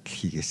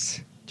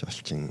дэлхийгээс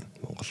жолчин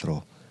Монгол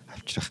руу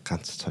авчрах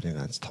ганц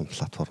том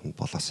платформ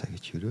болоосаа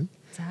гэж хөрөө.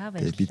 За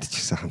баярлалаа. Тэгээд бид ч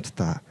гэсэн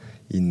хамтдаа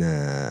энэ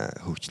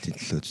хөгжлийн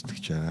төлөө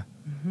зүтгэж байгаа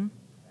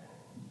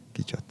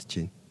гэж бодож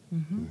байна.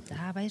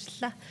 За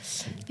баярлалаа.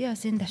 Би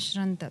бас энэ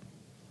давшранд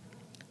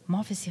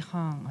Мофисийн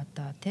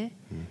одоо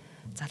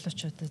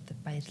залуучуудад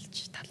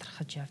баярлж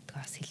талархаж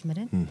явдгаас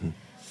хэлмээр байна.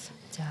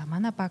 За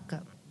манай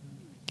баг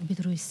бид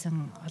рүүсэн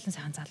олон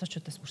сайхан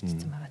залуучуудаас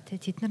бүрдсэн байгаа.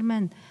 Тэд нар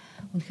маань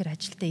үнэхээр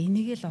ажилдаа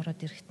энийг л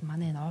ороод ирэхэд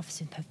манай энэ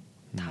офисын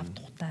тав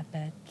тухтай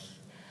байдал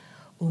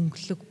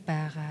өнгөлөг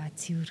байгаа,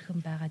 цэвэрхэн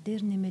байгаа.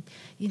 Дээр нэмээд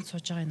энэ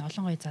сууж байгаа энэ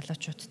олон гоё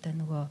залуучуудтай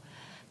нөгөө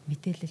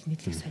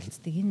мэдээлэл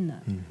солилцдог энэ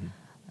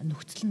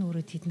нөхцөл нь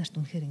өөрөө тэднэрт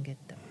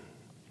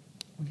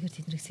үнэхээр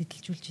тэднийг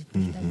сэтэлжүүлж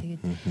идэг та.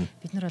 Тэгээд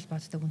бид нар бол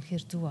боддог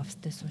үнэхээр зөв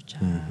офстэй сууж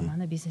байгаа.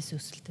 Манай бизнесийн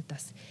өсөлтөд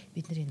бас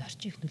бидний энэ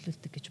орчин их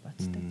нөлөөлдөг гэж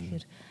боддог.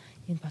 Тэгэхээр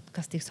энэ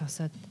подкастыг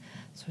сонсоод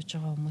сууж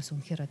байгаа хүмүүс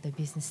үнэхээр одоо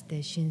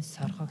бизнестэй шин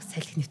соргог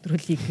салхи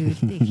нэвтрүүлгийг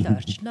гэвэл ихлэ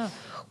орчноо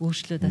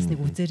өөрчлөөд бас нэг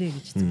үзээрэй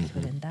гэж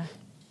зөвлөхөр байна да.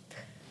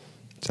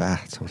 За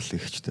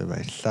цувралын хчтэй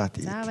баярлалаа.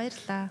 За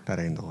баярлалаа.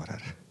 Дараагийн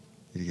дугаараар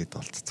эргээд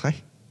уулзцгаая.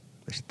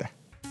 Баяр та.